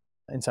inside of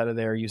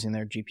there using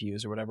their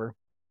GPUs or whatever.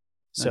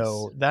 Nice.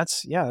 So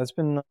that's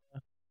been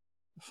a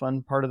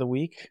fun part of the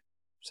week.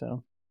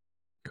 So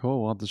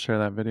cool. We'll have to share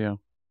that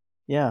video.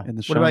 Yeah. In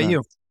the show what about notes.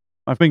 you?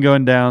 I've been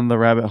going down the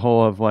rabbit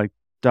hole of like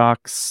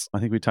docs. I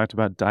think we talked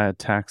about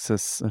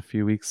diataxis a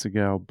few weeks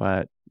ago,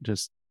 but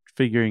just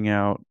figuring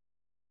out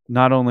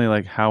not only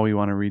like how we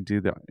want to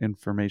redo the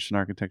information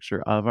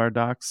architecture of our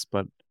docs,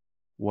 but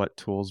what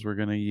tools we're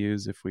going to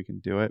use if we can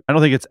do it. I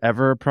don't think it's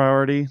ever a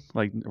priority.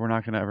 Like we're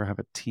not going to ever have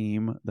a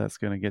team that's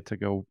going to get to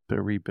go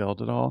to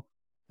rebuild it all.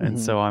 And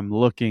so I'm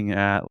looking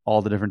at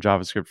all the different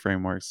JavaScript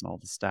frameworks and all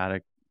the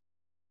static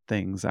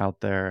things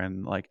out there.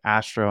 And like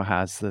Astro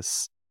has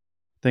this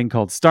thing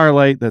called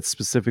Starlight that's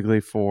specifically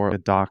for a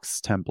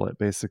docs template.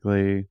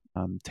 Basically,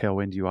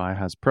 Tailwind UI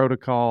has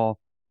Protocol,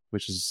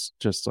 which is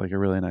just like a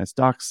really nice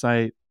docs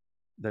site.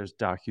 There's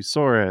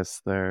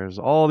Docusaurus. There's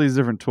all these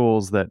different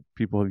tools that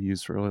people have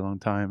used for a really long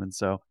time. And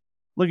so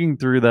looking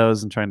through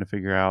those and trying to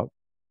figure out,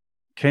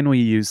 can we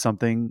use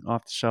something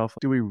off the shelf?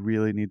 Do we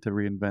really need to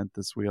reinvent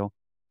this wheel?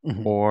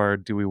 Or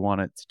do we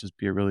want it to just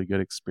be a really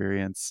good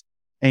experience?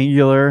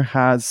 Angular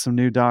has some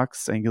new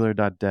docs,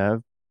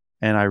 angular.dev.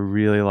 And I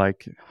really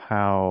like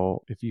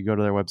how if you go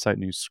to their website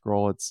and you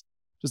scroll, it's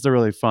just a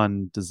really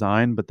fun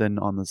design. But then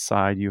on the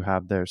side, you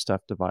have their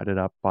stuff divided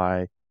up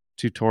by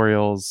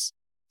tutorials.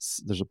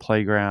 There's a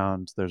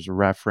playground. There's a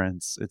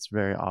reference. It's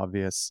very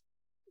obvious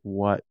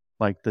what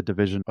like the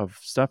division of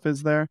stuff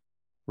is there.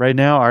 Right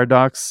now, our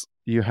docs,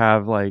 you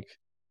have like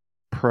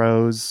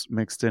prose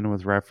mixed in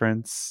with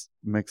reference,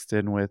 mixed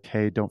in with,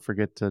 hey, don't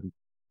forget to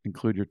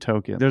include your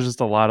token. There's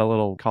just a lot of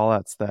little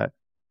callouts that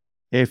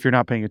if you're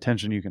not paying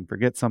attention, you can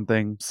forget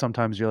something.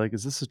 Sometimes you're like,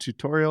 is this a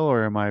tutorial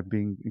or am I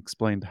being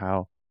explained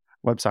how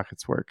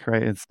WebSockets work,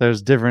 right?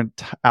 There's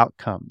different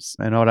outcomes.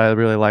 And what I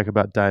really like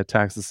about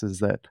Diataxis is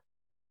that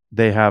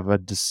they have a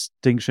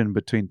distinction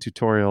between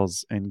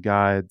tutorials and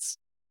guides,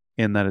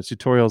 in that a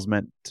tutorial is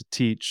meant to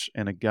teach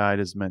and a guide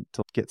is meant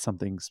to get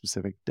something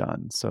specific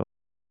done. So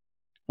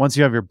once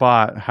you have your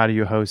bot, how do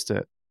you host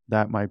it?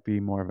 That might be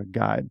more of a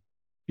guide.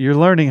 You're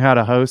learning how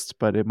to host,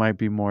 but it might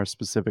be more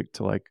specific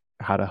to like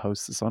how to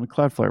host this on a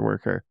Cloudflare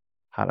worker,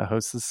 how to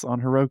host this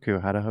on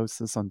Heroku, how to host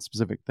this on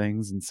specific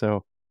things. And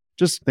so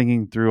just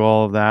thinking through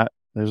all of that,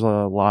 there's a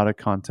lot of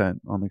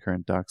content on the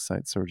current docs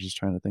site. So we're just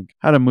trying to think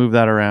how to move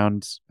that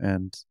around.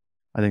 And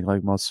I think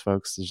like most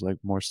folks, there's like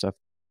more stuff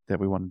that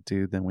we want to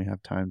do than we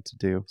have time to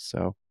do.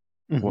 So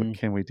what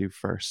can we do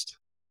first?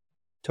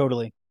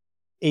 Totally.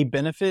 A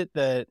benefit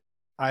that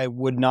I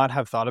would not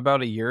have thought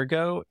about a year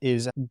ago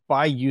is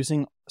by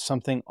using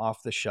something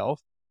off the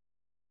shelf,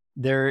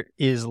 there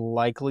is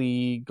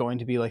likely going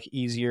to be like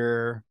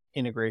easier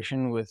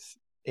integration with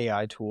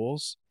AI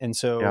tools. And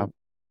so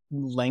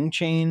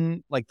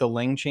LangChain, like the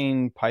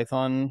LangChain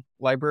Python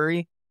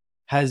library,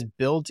 has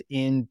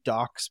built-in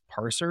docs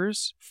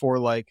parsers for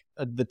like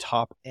the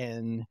top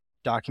end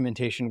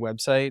documentation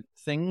website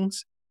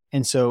things.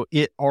 And so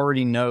it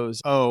already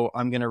knows, oh,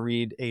 I'm going to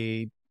read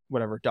a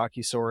whatever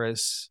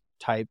Docusaurus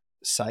type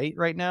site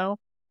right now.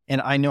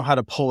 And I know how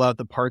to pull out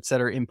the parts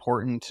that are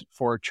important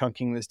for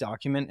chunking this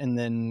document and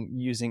then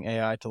using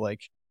AI to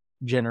like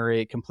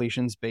generate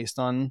completions based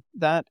on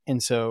that.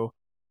 And so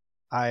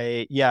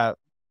a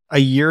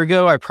year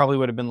ago, I probably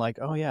would have been like,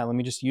 oh yeah, let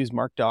me just use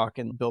MarkDoc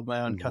and build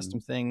my own custom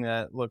thing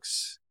that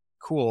looks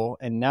cool.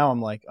 And now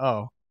I'm like,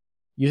 oh,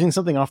 using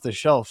something off the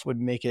shelf would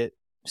make it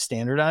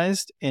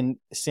standardized, and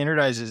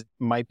standardized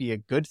might be a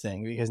good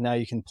thing because now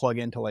you can plug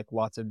into like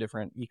lots of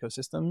different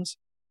ecosystems.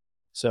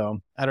 So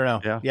I don't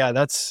know. Yeah,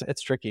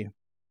 it's tricky.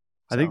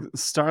 I think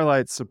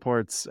Starlight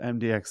supports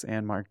MDX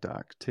and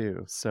MarkDoc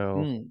too.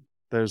 So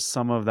there's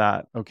some of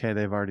that. Okay,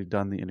 they've already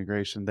done the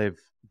integration.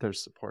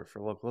 There's support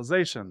for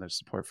localization. There's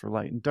support for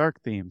light and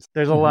dark themes.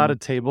 There's a lot of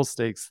table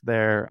stakes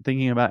there.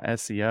 Thinking about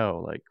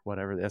SEO, like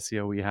whatever the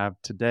SEO we have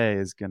today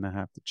is going to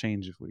have to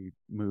change if we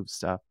move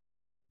stuff.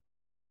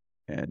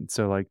 And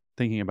so like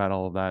thinking about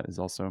all of that is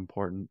also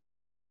important.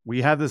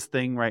 We have this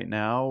thing right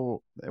now.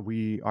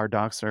 Our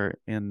docs are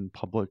in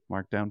public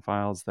markdown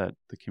files that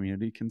the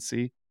community can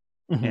see.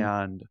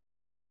 And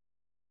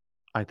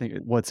I think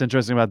what's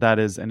interesting about that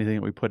is anything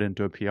that we put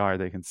into a PR,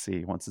 they can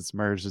see. Once it's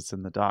merged, it's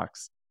in the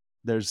docs.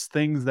 There's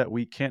things that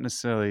we can't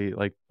necessarily,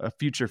 like a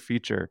future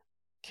feature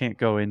can't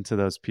go into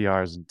those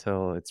PRs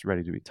until it's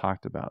ready to be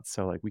talked about.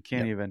 So like we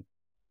can't even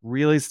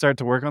really start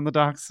to work on the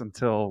docs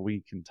until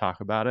we can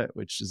talk about it,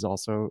 which is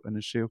also an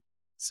issue.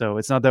 So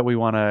it's not that we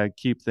want to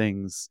keep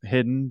things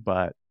hidden,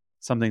 but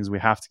some things we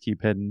have to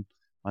keep hidden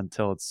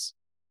until it's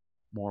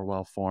more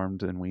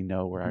well-formed and we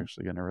know we're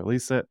actually going to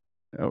release it.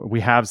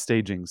 We have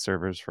staging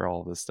servers for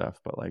all of this stuff,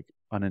 but like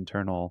on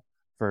internal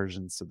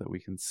versions so that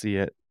we can see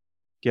it,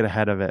 get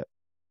ahead of it.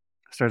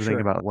 Started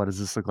thinking about what does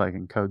this look like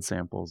in code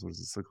samples? What does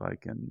this look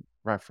like in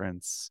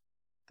reference?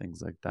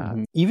 Things like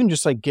that. Even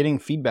just like getting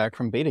feedback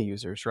from beta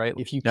users, right?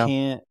 If you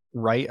can't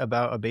write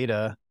about a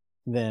beta,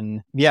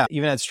 then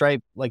even at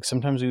Stripe, like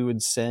sometimes we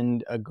would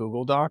send a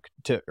Google Doc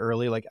to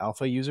early like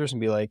alpha users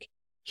and be like,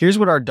 here's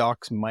what our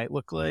docs might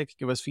look like.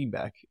 Give us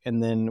feedback.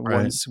 And then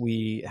once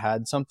we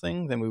had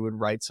something, then we would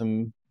write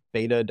some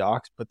beta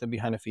docs, put them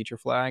behind a feature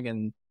flag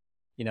and,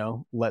 you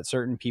know, let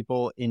certain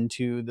people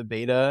into the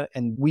beta.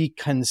 And we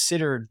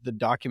considered the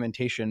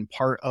documentation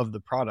part of the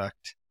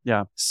product.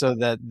 Yeah. So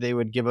that they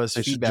would give us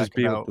feedback just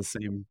be about with the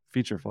same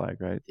feature flag,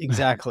 right?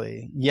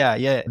 Exactly.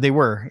 Yeah. They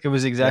were. It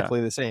was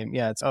exactly the same.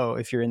 Yeah. It's,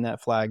 if you're in that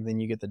flag,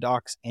 then you get the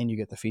docs and you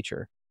get the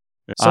feature.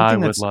 I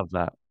would love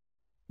that.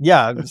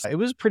 Yeah. It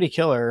was pretty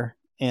killer.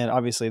 And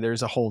obviously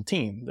there's a whole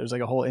team. There's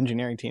like a whole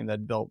engineering team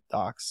that built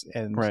docs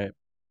and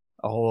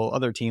a whole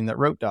other team that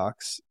wrote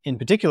docs. In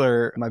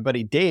particular, my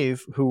buddy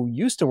Dave, who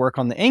used to work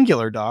on the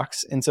Angular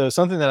docs. And so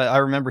something that I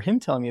remember him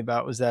telling me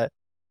about was that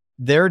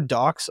their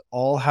docs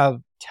all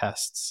have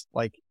tests.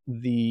 Like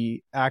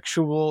the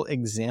actual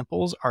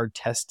examples are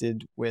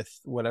tested with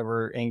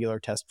whatever Angular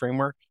test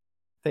framework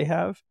they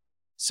have.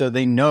 So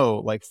they know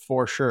like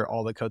for sure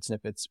all the code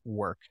snippets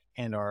work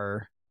and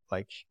are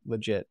like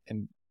legit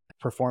and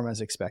perform as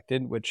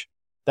expected, which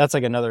that's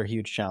like another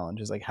huge challenge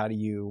is like, how do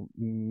you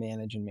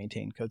manage and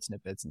maintain code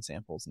snippets and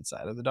samples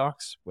inside of the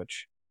docs,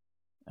 which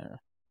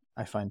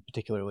I find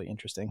particularly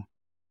interesting.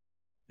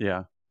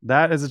 Yeah,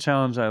 that is a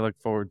challenge I look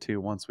forward to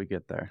once we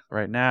get there.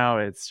 Right now,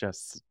 it's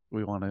just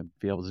we want to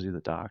be able to do the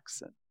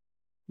docs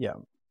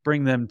and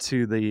bring them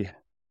to the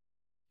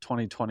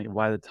 2020.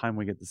 By the time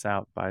we get this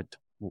out,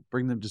 we'll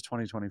bring them to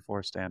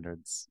 2024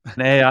 standards.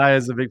 And AI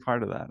is a big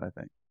part of that, I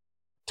think.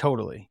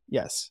 Totally.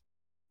 Yes.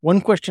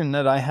 One question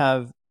that I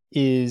have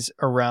is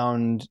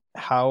around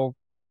how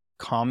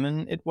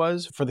common it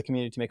was for the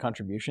community to make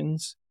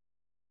contributions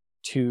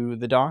to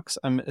the docs.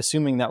 I'm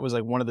assuming that was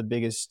like one of the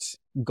biggest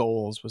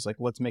goals was like,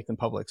 let's make them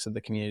public so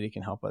the community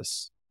can help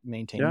us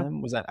maintain Yeah.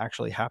 them? Was that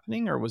actually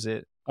happening, or was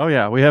it? Oh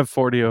yeah, we have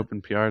 40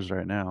 open PRs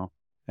right now.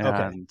 Okay.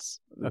 And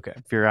Okay.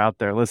 if you're out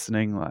there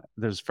listening,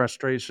 there's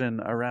frustration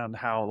around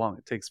how long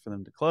it takes for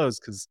them to close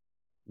because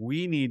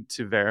we need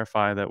to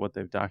verify that what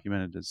they've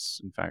documented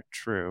is in fact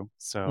true.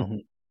 So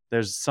Mhm.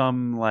 there's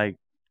some like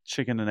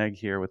chicken and egg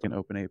here with an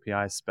open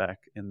API spec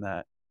in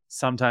that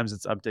sometimes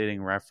it's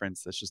updating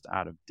reference that's just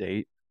out of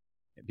date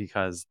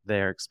because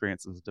their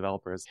experience as a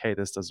developer is, hey,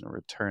 this doesn't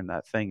return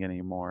that thing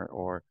anymore,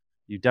 or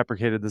you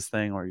deprecated this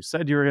thing, or you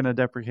said you were going to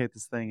deprecate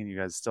this thing and you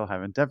guys still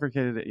haven't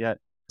deprecated it yet.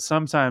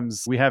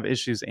 Sometimes we have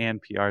issues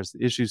and PRs.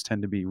 The issues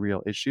tend to be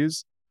real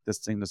issues. This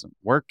thing doesn't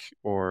work,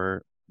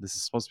 or this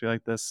is supposed to be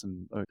like this.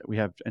 And we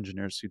have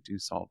engineers who do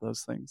solve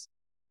those things.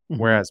 Mhm.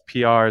 Whereas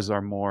PRs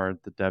are more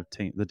the dev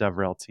team, the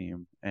DevRel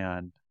team.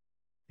 And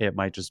it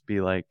might just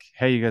be like,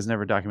 hey, you guys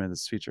never documented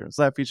this feature.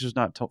 So that feature's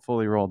not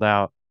fully rolled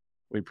out.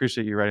 We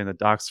appreciate you writing the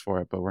docs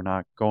for it, but we're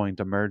not going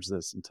to merge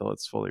this until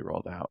it's fully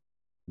rolled out.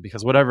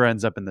 Because whatever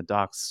ends up in the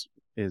docs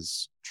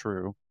is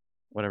true.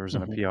 Whatever's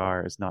in a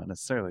PR is not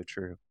necessarily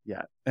true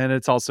yet. And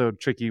it's also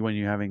tricky when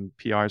you're having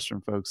PRs from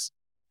folks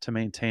to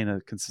maintain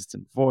a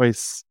consistent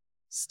voice,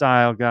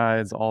 style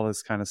guides, all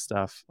this kind of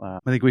stuff. I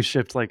think we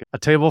shipped like a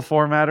table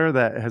formatter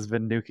that has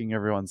been nuking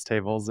everyone's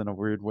tables in a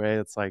weird way.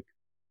 It's like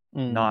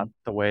not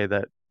the way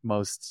that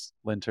most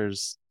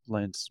linters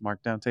lint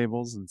markdown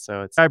tables. And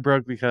so I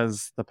broke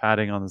because the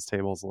padding on this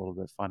table is a little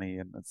bit funny,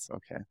 and it's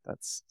okay.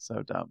 That's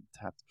so dumb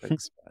to have to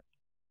fix, but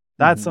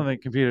that's something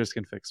computers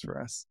can fix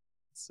for us.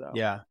 So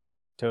yeah,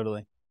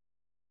 totally.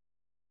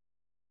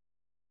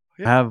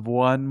 I have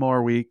one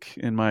more week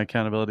in my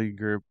accountability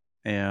group,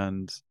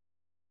 and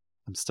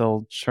I'm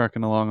still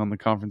trucking along on the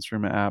conference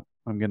room app.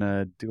 I'm going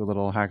to do a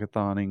little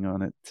hackathoning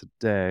on it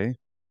today.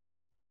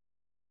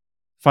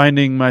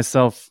 Finding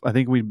myself, I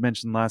think we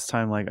mentioned last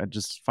time, like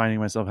just finding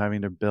myself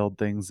having to build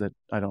things that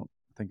I don't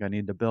think I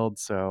need to build.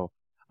 So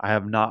I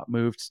have not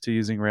moved to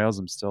using Rails.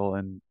 I'm still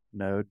in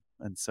Node.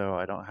 And so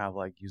I don't have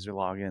like user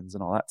logins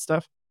and all that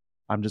stuff.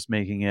 I'm just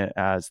making it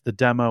as the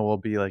demo will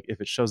be like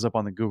if it shows up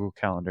on the Google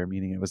Calendar,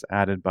 meaning it was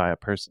added by a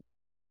person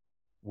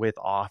with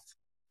auth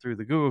through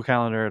the Google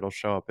Calendar, it'll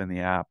show up in the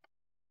app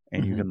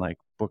and you can like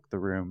book the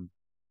room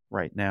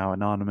right now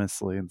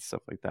anonymously and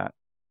stuff like that.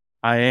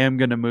 I am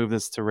going to move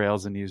this to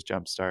Rails and use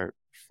Jumpstart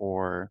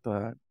for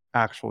the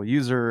actual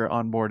user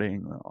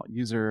onboarding,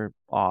 user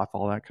auth,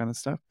 all that kind of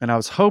stuff. And I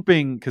was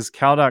hoping, because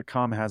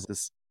Cal.com has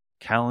this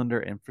calendar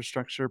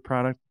infrastructure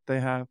product they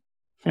have,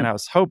 and I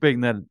was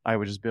hoping that I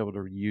would just be able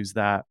to use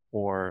that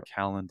or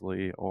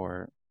Calendly,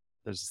 or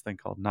there's this thing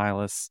called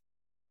Nihilus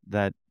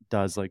that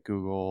does like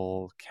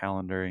Google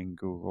calendaring,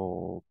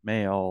 Google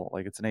Mail.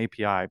 Like it's an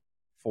API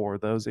for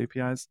those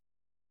APIs.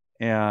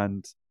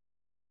 And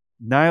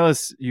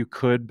Nihilus you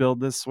could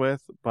build this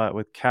with, but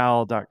with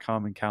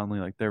Cal.com and Calendly,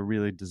 like they're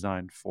really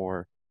designed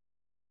for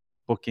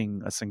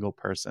booking a single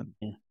person.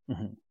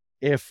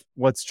 If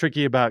what's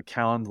tricky about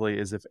Calendly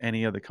is if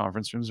any of the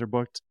conference rooms are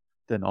booked,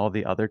 then all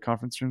the other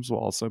conference rooms will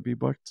also be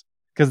booked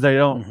because they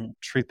don't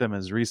treat them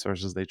as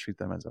resources. They treat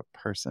them as a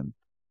person.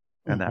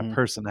 And that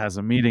person has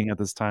a meeting at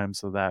this time,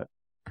 so that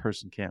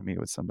person can't meet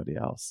with somebody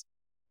else.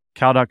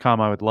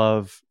 Cal.com, I would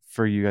love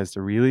for you guys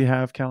to really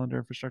have calendar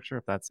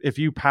infrastructure. If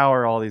you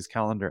power all these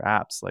calendar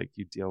apps, like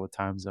you deal with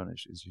time zone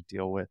issues, you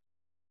deal with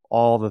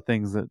all the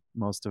things that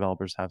most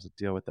developers have to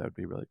deal with, that would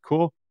be really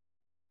cool.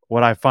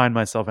 What I find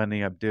myself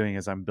ending up doing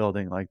is I'm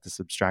building like this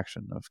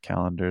abstraction of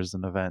calendars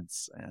and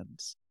events and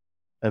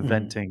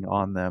eventing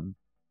on them.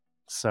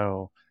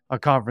 So a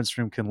conference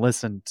room can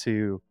listen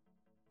to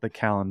the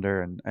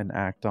calendar and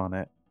act on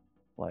it.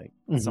 Like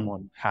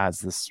someone has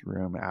this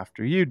room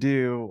after you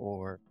do,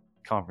 or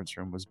conference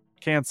room was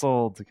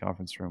canceled, the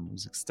conference room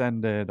was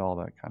extended, all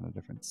that kind of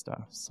different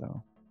stuff.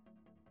 So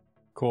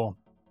cool.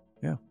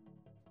 Yeah.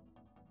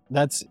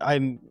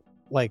 I'm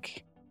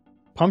like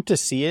pumped to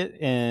see it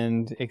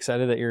and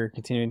excited that you're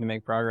continuing to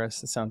make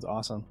progress. It sounds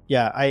awesome.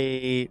 Yeah,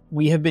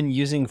 we have been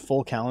using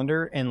Full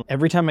Calendar, and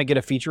every time I get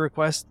a feature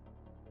request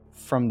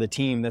from the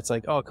team that's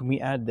like, oh, can we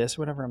add this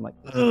or whatever, I'm like,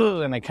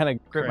 ugh, and I kind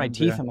of grit my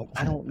teeth. I'm like,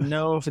 I don't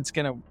know if it's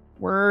gonna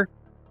work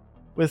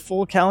with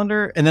Full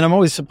Calendar. And then I'm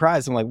always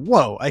surprised. I'm like,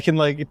 whoa, I can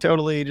like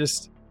totally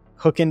just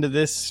hook into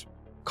this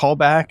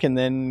callback and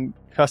then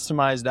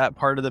customize that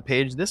part of the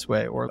page this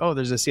way. Or, oh,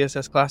 there's a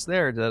CSS class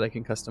there that I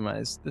can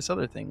customize this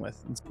other thing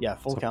with. Yeah,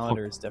 Full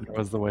Calendar is definitely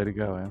was the way to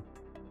go.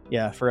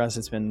 Yeah, for us,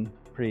 it's been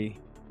pretty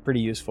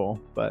useful.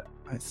 But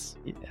nice.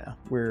 Yeah,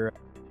 we're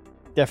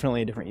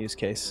definitely a different use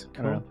case.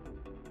 Cool. I don't know.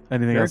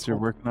 Anything else you're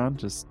working on?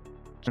 Just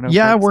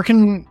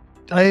working.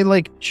 I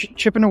like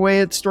chipping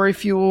away at Story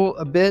Fuel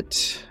a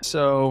bit.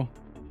 So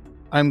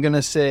I'm going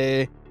to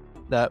say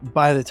that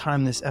by the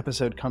time this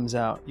episode comes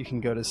out, you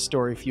can go to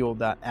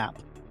storyfuel.app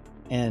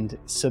and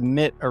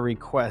submit a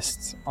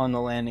request on the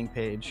landing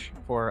page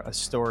for a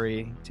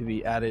story to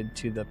be added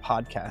to the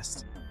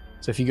podcast.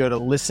 So if you go to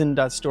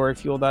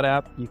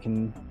listen.storyfuel.app, you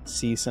can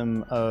see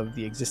some of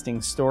the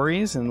existing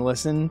stories and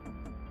listen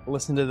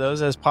to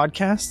those as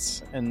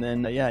podcasts. And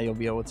then, you'll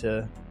be able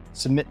to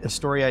submit a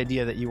story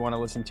idea that you want to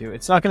listen to.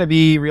 It's not going to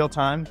be real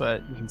time,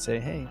 but you can say,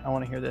 hey, I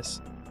want to hear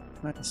this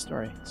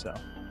story. So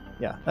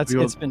yeah,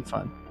 it's been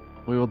fun.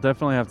 We will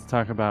definitely have to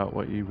talk about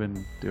what you've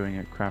been doing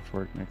at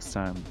Craftwork next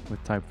time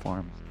with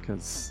Typeform,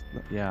 because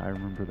I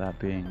remember that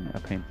being a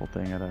painful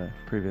thing at a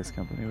previous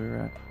company we were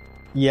at.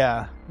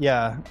 Yeah,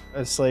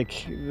 it's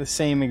like the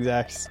same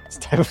exact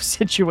type of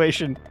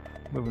situation,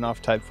 moving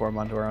off Typeform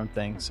onto our own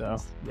thing. So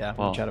yeah,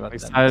 we'll chat about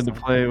that. Excited to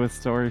play with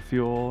Story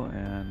Fuel,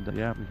 and we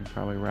can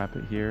probably wrap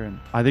it here. And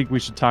I think we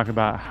should talk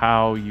about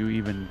how you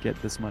even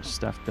get this much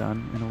stuff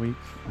done in a week.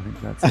 I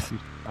think that's a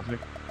huge topic.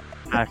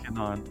 Hacking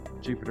on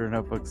Jupyter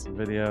notebooks and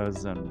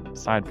videos and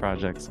side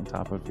projects on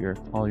top of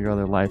all your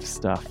other life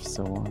stuff.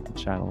 So we'll have to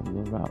chat a little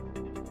bit about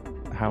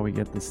how we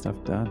get this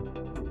stuff done.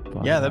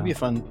 But, that'd be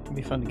fun. It'd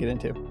be fun to get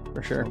into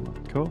for sure.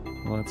 Cool.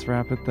 Well, let's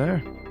wrap it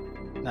there.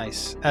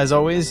 Nice. As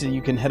always,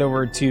 you can head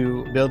over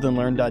to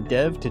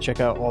buildandlearn.dev to check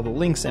out all the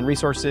links and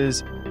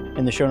resources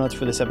in the show notes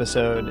for this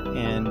episode.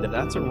 And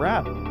that's a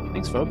wrap.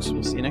 Thanks, folks.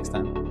 We'll see you next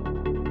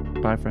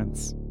time. Bye,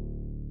 friends.